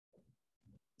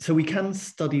 So we can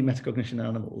study metacognition in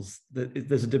animals.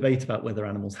 There's a debate about whether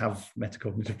animals have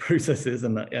metacognitive processes,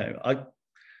 and that, you know,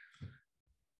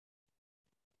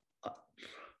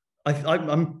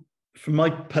 I'm from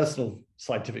my personal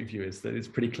scientific view is that it's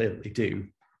pretty clear that they do,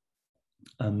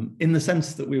 in the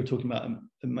sense that we were talking about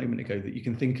a moment ago, that you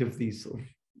can think of these sort of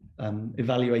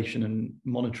evaluation and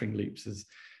monitoring loops as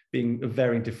being of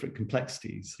varying different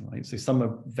complexities, right? So some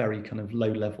are very kind of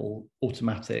low level,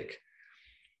 automatic,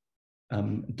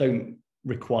 don't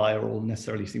require or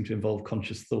necessarily seem to involve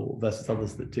conscious thought, versus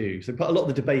others that do. So quite a lot of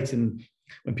the debate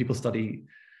when people study,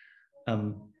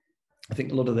 I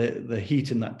think a lot of the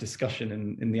heat in that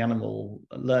discussion in the animal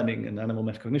learning and animal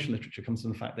metacognition literature comes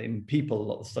from the fact that in people, a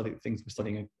lot of the things we're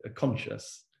studying are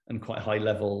conscious and quite high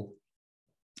level.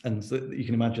 And so you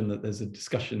can imagine that there's a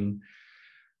discussion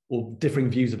or differing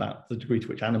views about the degree to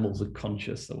which animals are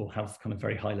conscious that will have kind of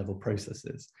very high level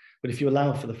processes. But if you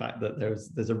allow for the fact that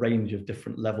there's a range of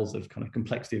different levels of kind of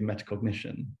complexity of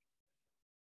metacognition,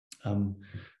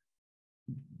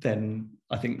 then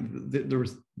I think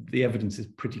the evidence is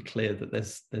pretty clear that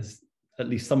there's at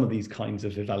least some of these kinds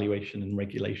of evaluation and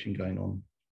regulation going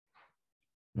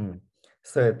on.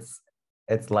 So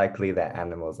it's likely that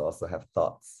animals also have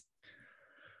thoughts.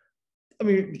 I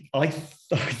mean, I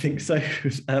think so.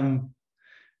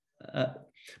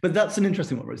 But that's an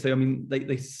interesting one, right? So I mean,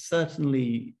 they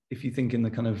certainly, if you think in the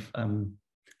kind of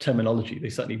terminology, they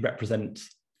certainly represent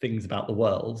things about the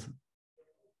world.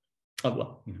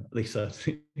 Well, you know, they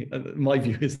certainly, my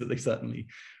view is that they certainly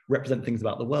represent things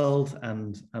about the world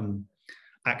and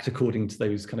act according to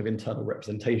those kind of internal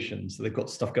representations. So they've got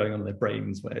stuff going on in their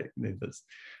brains where, you know,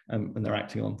 and they're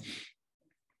acting on,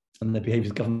 and their behavior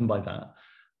is governed by that.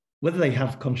 Whether they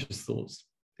have conscious thoughts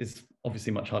is obviously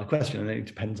a much harder question, and it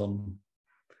depends on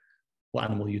what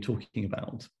animal you're talking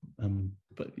about.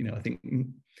 But, you know, I think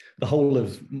the whole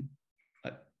of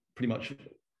pretty much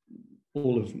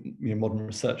all of, you know, modern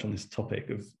research on this topic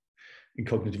in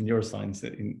cognitive neuroscience,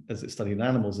 as it's studied in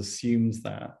animals, assumes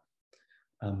that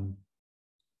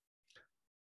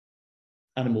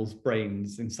animals'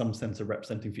 brains, in some sense, are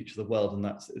representing features of the world, and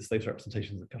it's those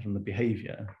representations that govern the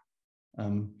behavior.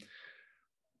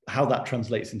 How that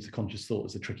translates into conscious thought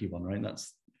is a tricky one, right?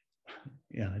 That's,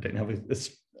 yeah, I don't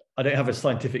have a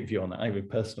scientific view on that. I have a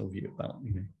personal view about,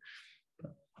 you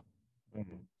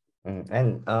know.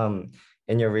 And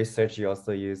in your research, you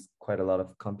also use quite a lot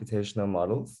of computational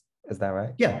models. Is that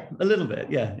right? Yeah, a little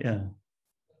bit. Yeah.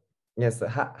 Yes. So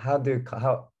how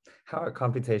are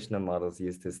computational models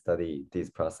used to study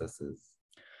these processes?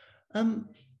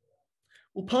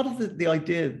 Well, part of the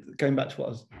idea, going back to what I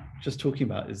was just talking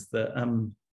about, is that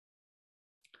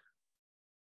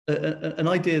an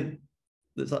idea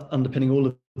that's underpinning all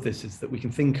of this is that we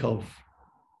can think of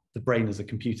the brain as a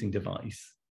computing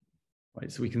device,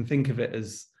 right? So we can think of it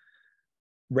as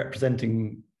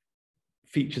representing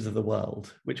features of the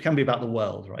world, which can be about the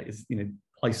world, right? Is, you know,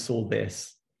 I saw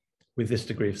this with this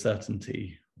degree of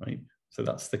certainty, right? So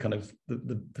that's the kind of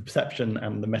the perception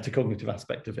and the metacognitive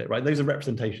aspect of it, right? Those are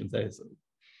representations. There's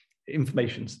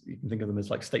informations. You can think of them as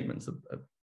like statements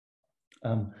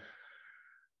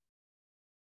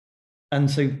and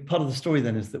so part of the story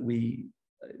then is that we,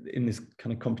 in this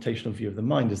kind of computational view of the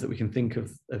mind, is that we can think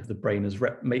of the brain as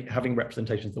having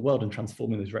representations of the world and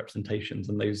transforming those representations,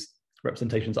 and those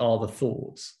representations are the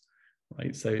thoughts,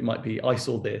 right? So it might be, I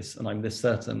saw this and I'm this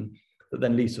certain, that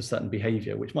then leads to a certain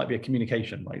behavior, which might be a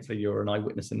communication, right? So you're an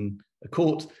eyewitness in a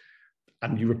court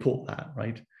and you report that,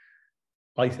 right?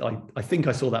 I think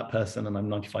I saw that person and I'm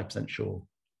 95% sure,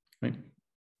 right?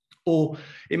 Or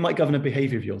it might govern a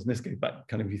behavior of yours. And this goes back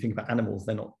kind of, if you think about animals,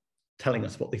 they're not telling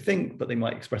us what they think, but they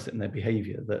might express it in their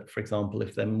behavior. That, for example,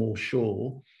 if they're more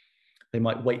sure, they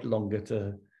might wait longer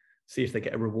to see if they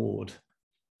get a reward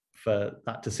for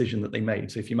that decision that they made.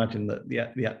 So if you imagine that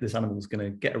this animal is going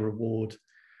to get a reward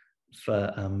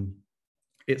for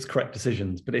its correct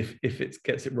decisions, but if it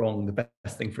gets it wrong, the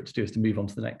best thing for it to do is to move on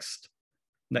to the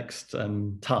next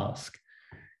task.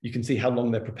 You can see how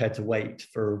long they're prepared to wait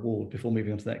for a reward before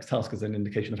moving on to the next task as an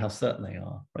indication of how certain they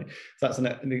are, right? So that's an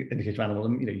indication of animal,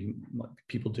 and you might be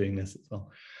people doing this as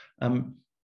well.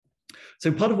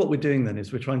 So part of what we're doing then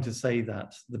is we're trying to say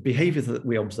that the behaviors that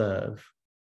we observe,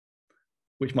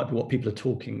 which might be what people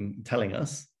are telling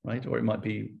us, right? Or it might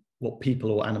be what people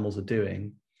or animals are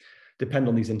doing, depend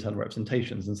on these internal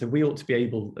representations. And so we ought to be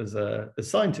able, as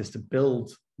scientists, to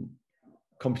build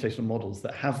computational models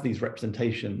that have these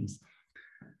representations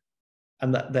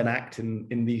and that then act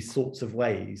in these sorts of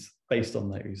ways based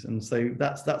on those. And so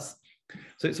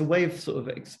so it's a way of sort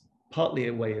of, partly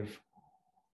a way of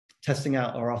testing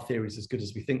out, are our theories as good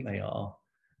as we think they are,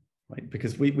 right?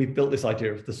 Because we've built this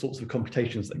idea of the sorts of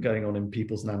computations that are going on in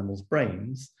people's and animals'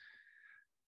 brains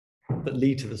that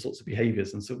lead to the sorts of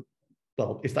behaviors. And so,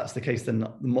 well, if that's the case, then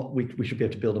we should be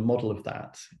able to build a model of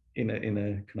that in a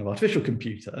kind of artificial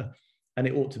computer, and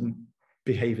it ought to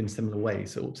behave in similar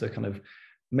ways. So it ought to kind of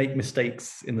make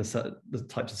mistakes in the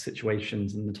types of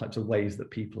situations and the types of ways that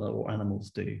people or animals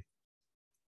do.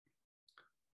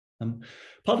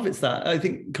 Part of it's that I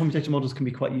think computational models can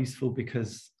be quite useful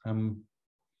because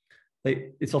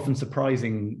it's often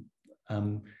surprising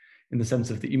in the sense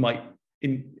of that you might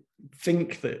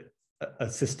think that a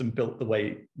system built the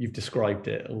way you've described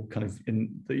it, or kind of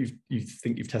that you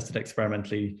think you've tested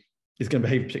experimentally, is going to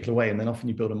behave a particular way, and then often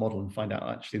you build a model and find out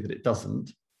actually that it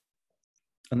doesn't.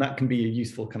 And that can be a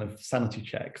useful kind of sanity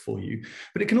check for you.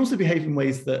 But it can also behave in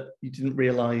ways that you didn't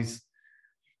realize,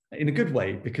 in a good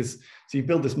way, because so you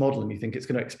build this model and you think it's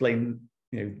going to explain,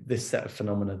 this set of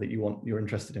phenomena that you're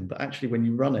interested in. But actually, when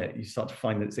you run it, you start to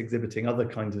find that it's exhibiting other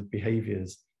kinds of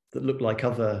behaviors that look like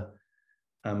other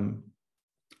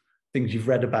things you've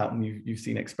read about and you've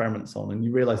seen experiments on, and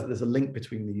you realize that there's a link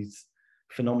between these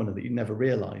phenomena that you never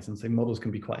realize. And so models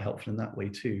can be quite helpful in that way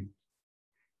too.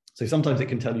 So sometimes it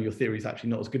can tell you your theory is actually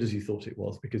not as good as you thought it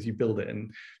was, because you build it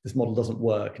and this model doesn't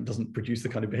work and doesn't produce the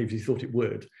kind of behavior you thought it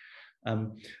would.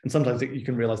 And sometimes you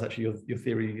can realize actually your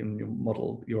theory and your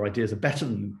model, your ideas are better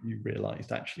than you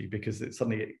realized actually, because it's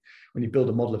suddenly, when you build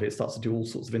a model of it, it starts to do all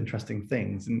sorts of interesting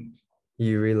things. And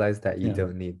you realize that you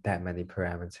don't need that many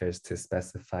parameters to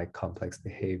specify complex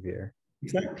behavior.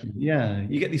 Exactly. Yeah,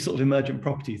 you get these sort of emergent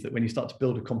properties that when you start to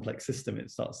build a complex system,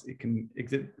 it can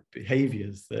exhibit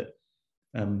behaviors that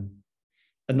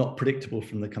are not predictable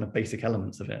from the kind of basic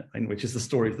elements of it, and which is the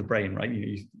story of the brain, right?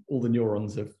 All the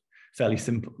neurons are fairly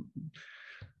simple.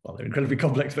 Well, they're incredibly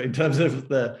complex, but in terms of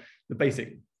the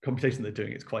basic computation they're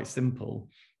doing, it's quite simple.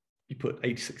 You put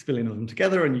 86 billion of them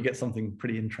together and you get something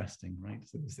pretty interesting, right?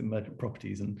 So there's emergent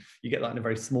properties, and you get that in a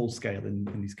very small scale in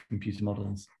these computer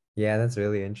models. Yeah, that's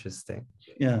really interesting.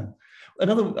 Yeah.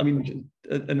 Another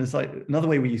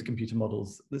way we use computer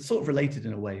models that's sort of related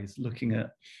in a way is looking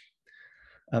at,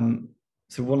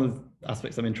 so one of the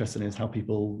aspects I'm interested in is how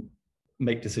people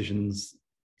make decisions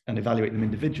and evaluate them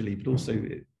individually, but also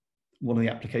one of the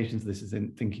applications of this is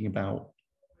in thinking about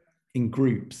in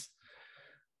groups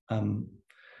and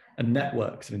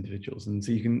networks of individuals. And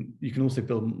so you can also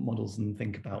build models and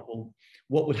think about, well,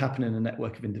 what would happen in a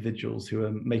network of individuals who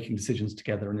are making decisions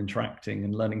together and interacting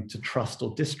and learning to trust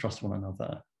or distrust one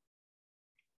another.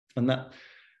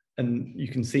 And you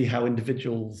can see how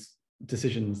individuals'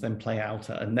 decisions then play out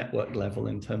at a network level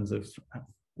in terms of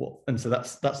and so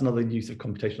that's another use of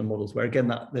computational models, where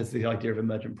again there's the idea of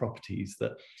emergent properties,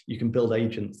 that you can build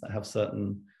agents that have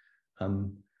certain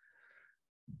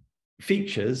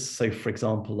features. So for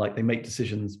example, like they make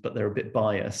decisions but they're a bit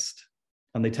biased,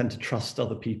 and they tend to trust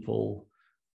other people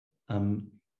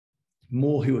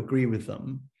more who agree with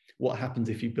them. What happens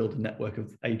if you build a network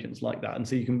of agents like that? And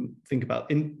so you can think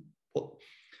about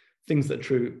things that are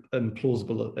true and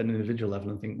plausible at an individual level,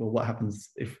 and think, well, what happens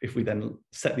if we then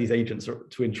set these agents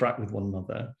to interact with one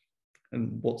another,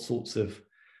 and what sorts of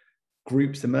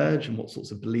groups emerge and what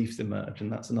sorts of beliefs emerge?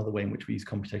 And that's another way in which we use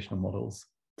computational models.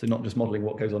 So not just modeling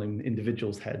what goes on in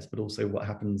individuals' heads, but also what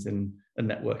happens in a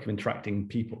network of interacting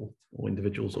people or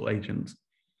individuals or agents.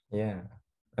 Yeah,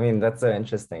 I mean, that's so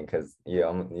interesting, because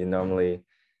you normally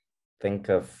think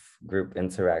of group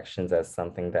interactions as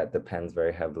something that depends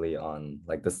very heavily on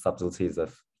like the subtleties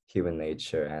of human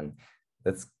nature, and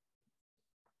it's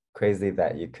crazy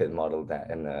that you could model that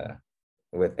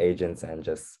with agents and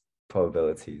just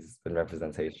probabilities and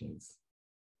representations.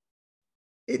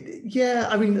 Yeah,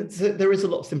 I mean, there is a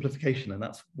lot of simplification, and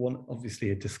that's one,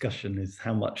 obviously, a discussion is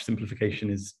how much simplification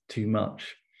is too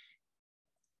much.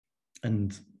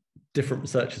 And different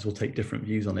researchers will take different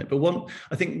views on it. But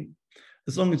I think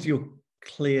as long as you're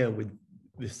clear with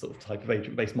this sort of type of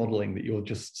agent-based modeling, that you're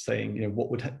just saying,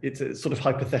 it's a sort of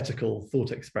hypothetical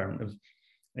thought experiment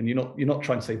and you're not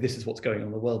trying to say this is what's going on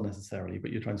in the world necessarily,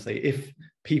 but you're trying to say, if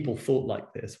people thought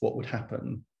like this, what would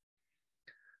happen?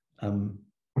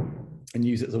 And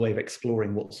use it as a way of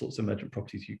exploring what sorts of emergent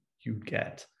properties you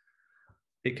get.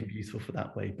 It can be useful for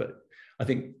that way. But I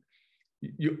think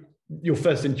your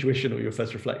first intuition or your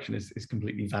first reflection is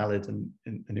completely valid and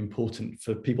important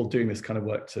for people doing this kind of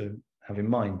work to have in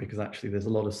mind, because actually there's a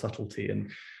lot of subtlety,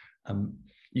 and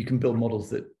you can build models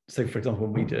that, so for example,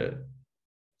 when we do it,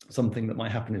 something that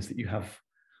might happen is that you have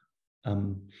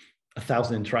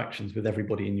 1,000 interactions with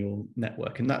everybody in your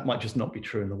network, and that might just not be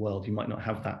true in the world. You might not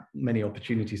have that many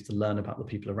opportunities to learn about the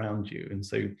people around you, and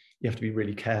so you have to be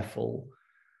really careful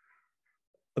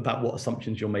about what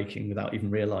assumptions you're making without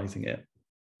even realizing it.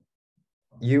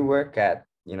 You work at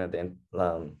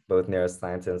both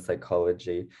neuroscience and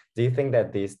psychology. Do you think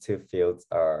that these two fields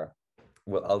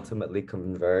will ultimately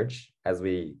converge as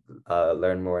we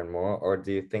learn more and more, or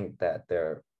do you think that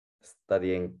they're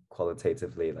studying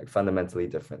qualitatively, like fundamentally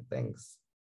different things?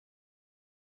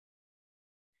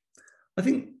 I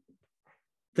think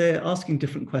they're asking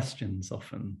different questions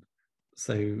often.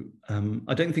 So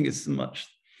I don't think it's so much,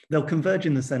 they'll converge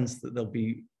in the sense that there'll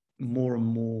be more and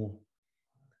more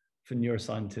for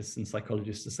neuroscientists and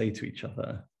psychologists to say to each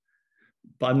other.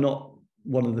 But I'm not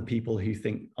one of the people who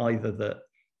think either that,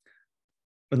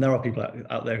 and there are people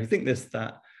out there who think this,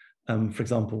 that, for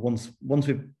example, once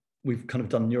we've kind of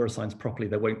done neuroscience properly,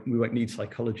 we won't need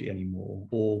psychology anymore,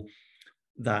 or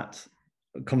that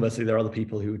conversely, there are other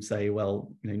people who would say,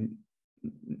 well,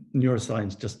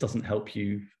 neuroscience just doesn't help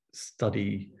you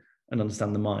study and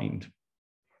understand the mind.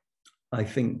 I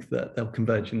think that they'll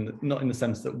converge not in the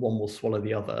sense that one will swallow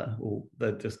the other, or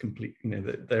they're just complete,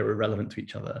 that they're irrelevant to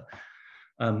each other.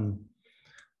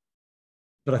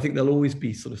 But I think there'll always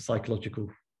be sort of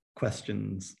psychological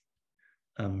questions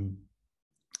in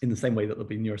the same way that there'll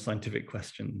be neuroscientific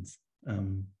questions.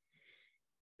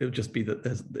 It'll just be that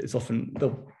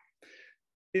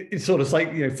it's sort of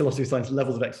like, philosophy of science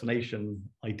levels of explanation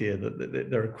idea that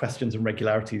there are questions and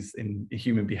regularities in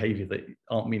human behavior that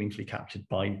aren't meaningfully captured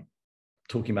by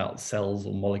talking about cells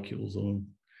or molecules. Or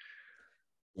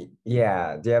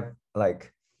yeah, do you have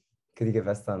could you give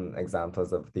us some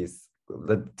examples of the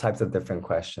types of different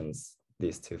questions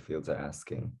these two fields are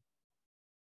asking?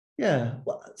 Yeah,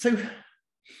 well, so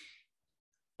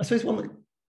I suppose the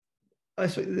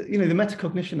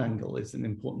metacognition angle is an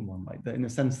important one, right? That in a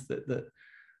sense that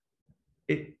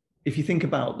if you think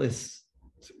about this,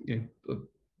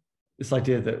 this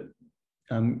idea that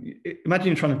imagine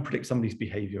you're trying to predict somebody's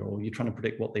behavior, or you're trying to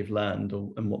predict what they've learned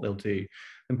and what they'll do.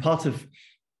 And part of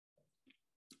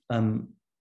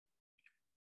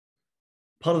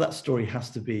that story has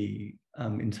to be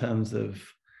in terms of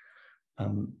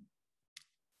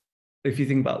if you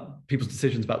think about people's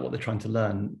decisions about what they're trying to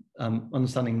learn,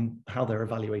 understanding how they're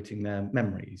evaluating their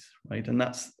memories, right? And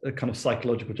that's a kind of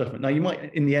psychological judgment. Now, you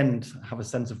might, in the end, have a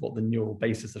sense of what the neural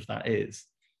basis of that is.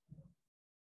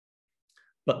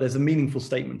 But there's a meaningful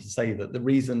statement to say that the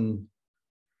reason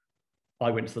I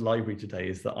went to the library today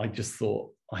is that I just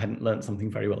thought I hadn't learned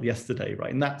something very well yesterday,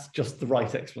 right? And that's just the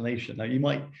right explanation. Now, you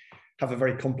might have a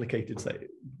very complicated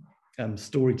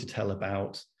story to tell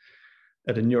about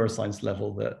at a neuroscience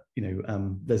level that,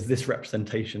 there's this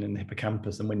representation in the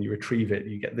hippocampus, and when you retrieve it,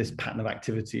 you get this pattern of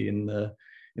activity in the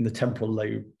temporal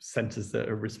lobe centers that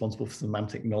are responsible for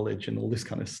semantic knowledge and all this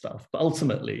kind of stuff. But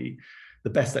ultimately,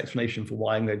 the best explanation for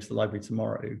why I'm going to the library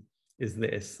tomorrow is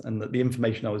this, and that the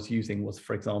information I was using was,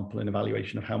 for example, an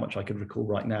evaluation of how much I could recall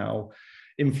right now,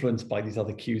 influenced by these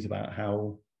other cues about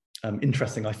how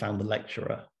interesting I found the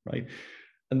lecturer, right?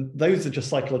 And those are just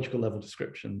psychological level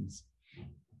descriptions.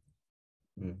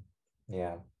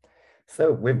 Yeah. So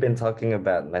we've been talking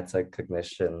about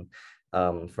metacognition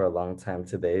for a long time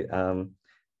today.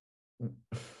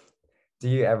 Do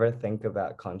you ever think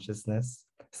about consciousness?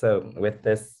 So with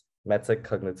this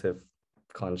metacognitive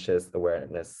conscious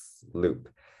awareness loop,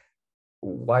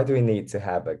 why do we need to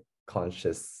have a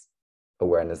conscious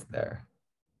awareness there?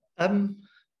 Um,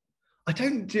 I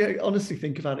don't honestly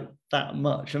think about it that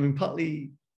much. I mean,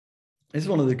 partly this is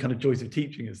one of the kind of joys of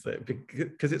teaching, is that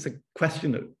because it's a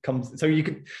question that comes, so you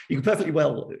could perfectly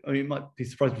well, I mean, it might be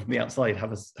surprising from the outside,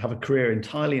 have a career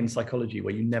entirely in psychology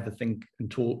where you never think and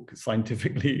talk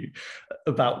scientifically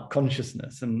about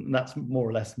consciousness, and that's more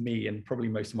or less me and probably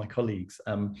most of my colleagues.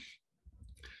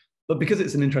 But because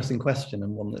it's an interesting question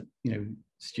and one that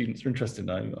students are interested in,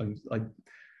 I'm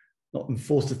not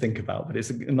forced to think about, but it's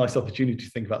a nice opportunity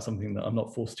to think about something that I'm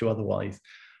not forced to otherwise.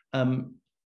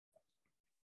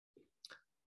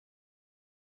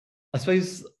 I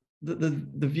suppose the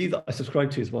view that I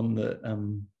subscribe to is one that,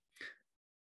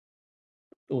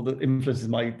 or that influences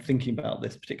my thinking about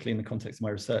this, particularly in the context of my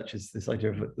research, is this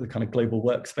idea of the kind of global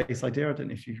workspace idea. I don't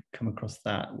know if you've come across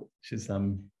that, which is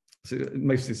so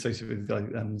mostly associated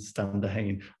with Stan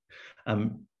Dehaene,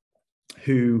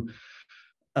 who,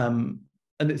 and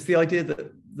it's the idea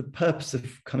that the purpose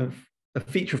of kind of a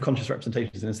feature of conscious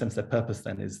representations, in a sense, their purpose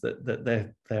then is that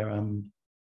they're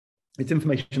it's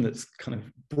information that's kind of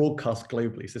broadcast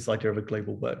globally. It's this idea of a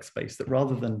global workspace, that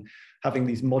rather than having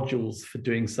these modules for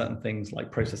doing certain things like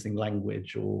processing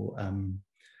language or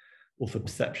for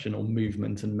perception or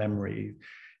movement and memory,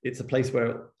 it's a place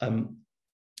where,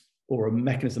 or a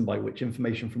mechanism by which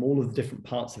information from all of the different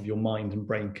parts of your mind and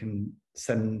brain can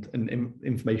send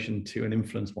information to and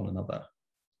influence one another.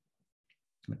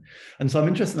 And so I'm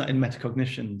interested in that in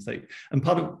metacognition. So, and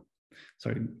part of,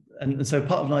 sorry, and so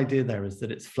part of an idea there is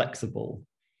that it's flexible,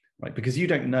 right? Because you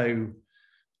don't know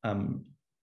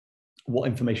what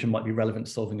information might be relevant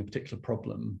to solving a particular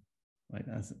problem, right?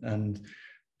 And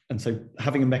so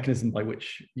having a mechanism by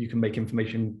which you can make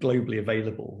information globally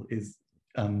available is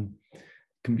can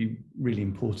be really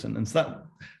important. And so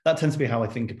that tends to be how I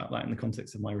think about that in the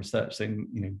context of my research. So,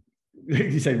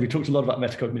 you say we talked a lot about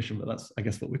metacognition, but that's, I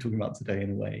guess, what we're talking about today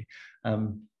in a way.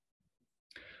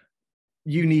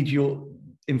 You need your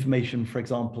information, for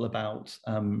example, about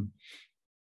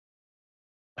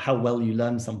how well you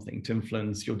learn something to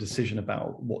influence your decision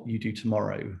about what you do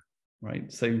tomorrow,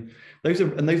 right? So those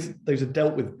are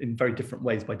dealt with in very different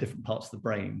ways by different parts of the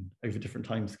brain over different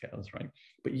timescales, right?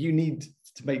 But you need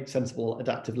to make sensible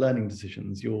adaptive learning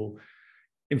decisions. Your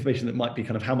information that might be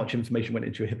kind of how much information went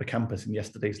into your hippocampus in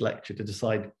yesterday's lecture to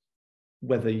decide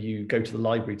whether you go to the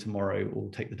library tomorrow or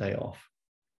take the day off.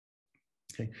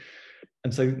 Okay,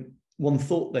 and so one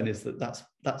thought then is that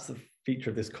that's the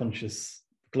feature of this conscious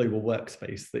global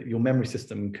workspace, that your memory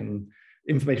system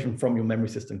information from your memory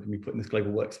system can be put in this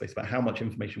global workspace about how much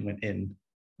information went in,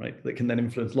 right? That can then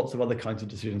influence lots of other kinds of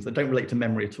decisions that don't relate to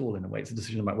memory at all in a way. It's a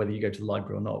decision about whether you go to the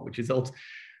library or not, which is, then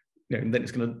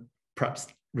it's going to perhaps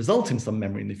result in some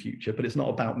memory in the future, but it's not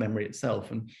about memory itself.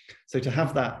 And so to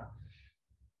have that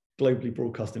globally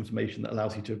broadcast information that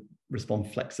allows you to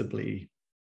respond flexibly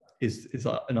is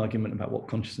an argument about what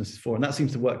consciousness is for. And that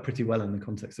seems to work pretty well in the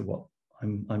context of what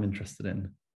I'm interested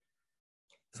in.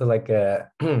 So like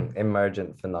a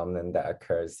emergent phenomenon that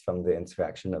occurs from the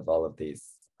interaction of all of these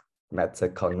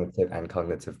metacognitive and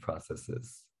cognitive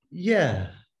processes. Yeah.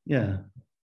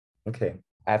 Okay.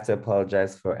 I have to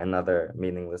apologize for another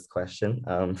meaningless question.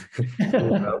 No,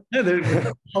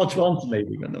 they're hard to answer,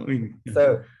 maybe. But no,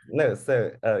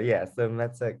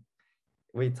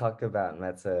 we talk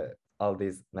about all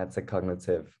these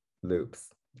metacognitive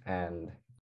loops and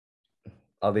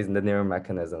all these neural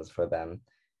mechanisms for them.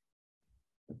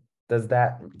 Do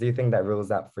you think that rules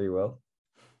out free will?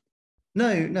 No.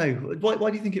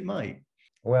 Why do you think it might?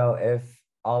 Well, if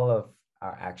all of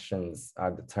our actions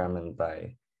are determined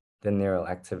by the neural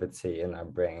activity in our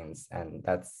brains, and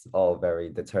that's all very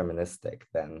deterministic,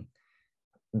 then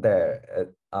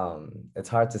it's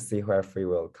hard to see where free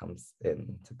will comes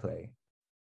into play.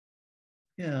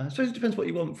 Yeah, I suppose it depends what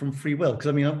you want from free will. Because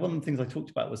I mean, one of the things I talked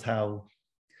about was how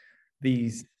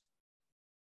these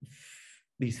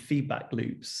feedback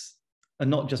loops are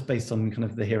not just based on kind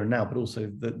of the here and now, but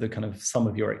also the kind of sum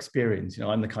of your experience.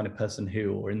 I'm the kind of person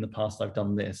who, or in the past I've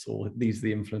done this, or these are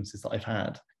the influences that I've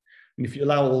had. And if you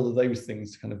allow all of those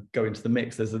things to kind of go into the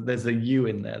mix, there's a you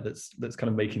in there that's kind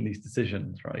of making these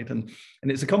decisions, right? And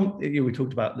it's we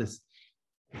talked about this,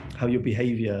 how your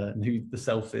behavior and who the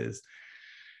self is,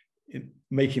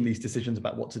 making these decisions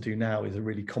about what to do now is a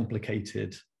really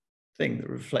complicated thing that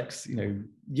reflects,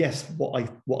 yes, what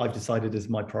I've decided is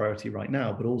my priority right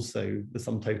now, but also the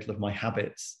sum total of my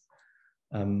habits,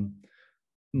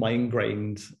 my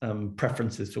ingrained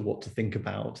preferences for what to think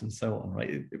about and so on,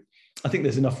 right? I think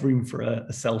there's enough room for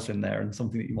a self in there and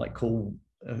something that you might call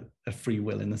a free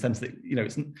will, in the sense that, you know,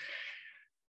 it's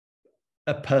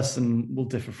a person will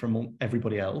differ from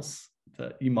everybody else,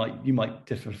 that you might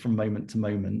differ from moment to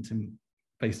moment and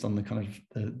based on the kind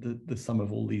of the sum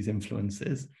of all these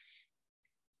influences.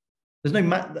 There's no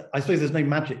I suppose there's no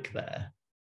magic there.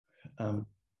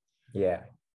 Yeah.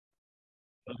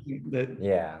 I think that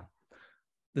Yeah.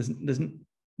 There's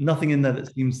nothing in there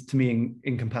that seems to me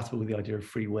incompatible with the idea of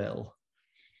free will.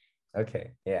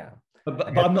 Okay. Yeah.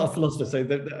 But I'm not a philosopher, so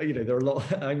you know, there are a lot.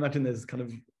 I imagine there's kind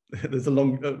of there's a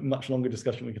much longer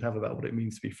discussion we could have about what it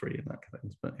means to be free and that kind of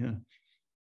things. But yeah.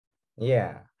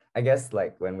 Yeah. I guess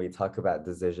like when we talk about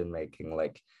decision making,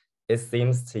 like it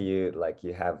seems to you like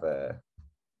you have a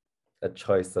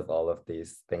choice of all of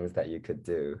these things that you could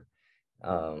do.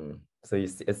 So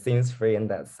it seems free in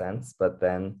that sense, but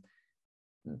then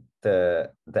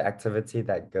the activity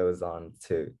that goes on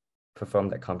to perform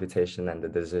that computation and the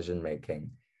decision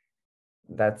making,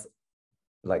 that's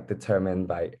like determined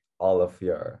by all of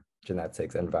your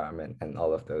genetics, environment, and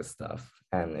all of those stuff.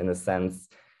 And in a sense,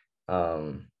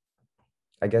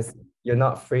 I guess you're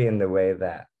not free in the way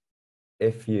that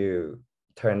if you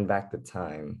turn back the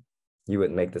time, you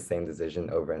would make the same decision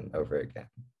over and over again.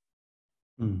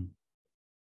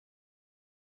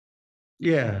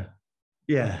 Yeah,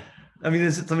 yeah. I mean,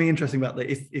 there's something interesting about that.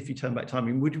 If you turn back time,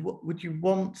 I mean, would you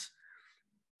want?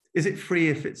 Is it free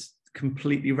if it's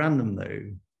completely random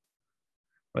though?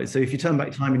 Right. So if you turn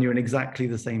back time and you're in exactly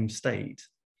the same state,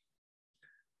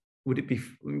 would it be?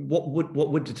 What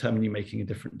would determine you making a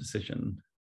different decision?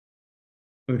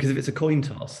 Because if it's a coin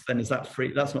toss, then is that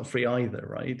free? That's not free either,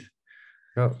 right?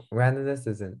 No, randomness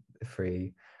isn't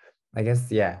free. I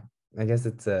guess, yeah. I guess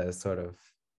it's a sort of,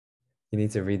 you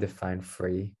need to redefine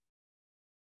free.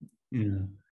 Yeah.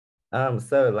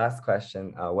 So last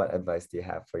question, what advice do you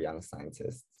have for young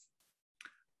scientists?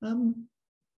 I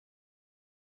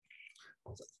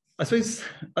suppose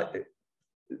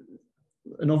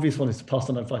an obvious one is to pass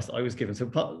on advice that I was given. So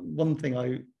one thing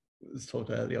I was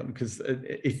told early on, because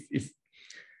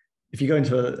if you go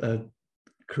into a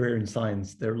career in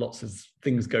science, there are lots of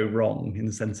things go wrong, in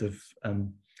the sense of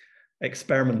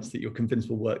experiments that you're convinced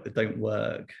will work that don't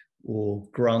work, or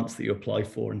grants that you apply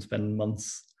for and spend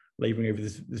months laboring over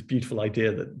this beautiful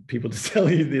idea that people just tell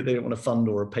you that they don't want to fund,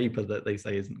 or a paper that they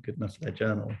say isn't good enough for their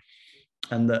journal.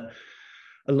 And that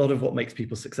a lot of what makes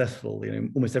people successful, you know,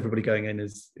 almost everybody going in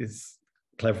is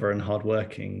clever and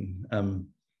hardworking. And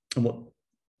what,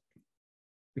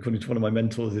 according to one of my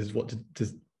mentors, is what to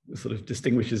sort of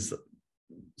distinguishes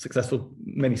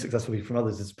many successful people from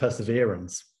others is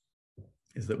perseverance.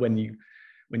 Is that when you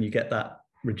get that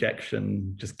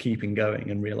rejection, just keeping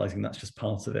going and realizing that's just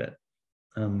part of it.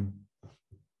 I mean,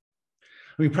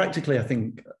 practically, I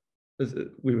think, as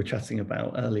we were chatting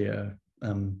about earlier,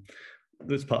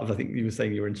 that's part of, I think you were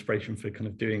saying your inspiration for kind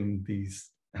of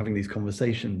having these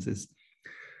conversations is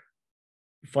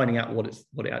finding out what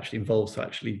it actually involves. So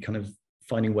actually kind of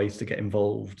finding ways to get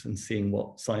involved and seeing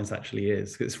what science actually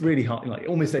is. It's really hard, like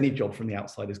almost any job from the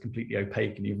outside is completely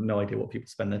opaque and you have no idea what people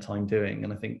spend their time doing.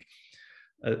 And I think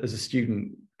as a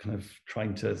student kind of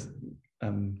trying to,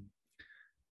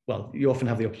 well, you often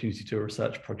have the opportunity to do a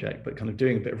research project, but kind of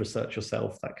doing a bit of research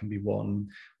yourself, that can be one.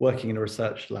 Working in a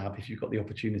research lab, if you've got the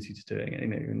opportunity to doing it, you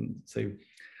know, and so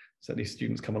certainly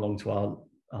students come along to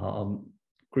our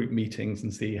group meetings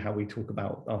and see how we talk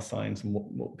about our science and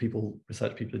what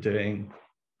research people are doing.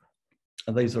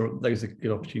 And those are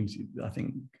good opportunities, I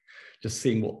think, just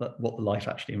seeing what the life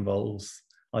actually involves,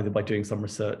 either by doing some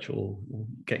research or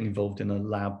getting involved in a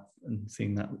lab and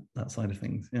seeing that side of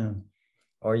things. Yeah.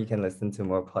 Or you can listen to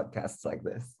more podcasts like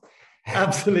this.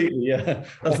 Absolutely, yeah.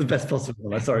 That's the best possible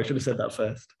one. Sorry, I should have said that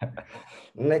first.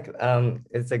 Nick,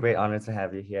 it's a great honor to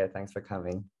have you here. Thanks for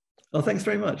coming. Oh, thanks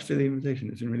very much for the invitation.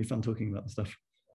 It's been really fun talking about this stuff.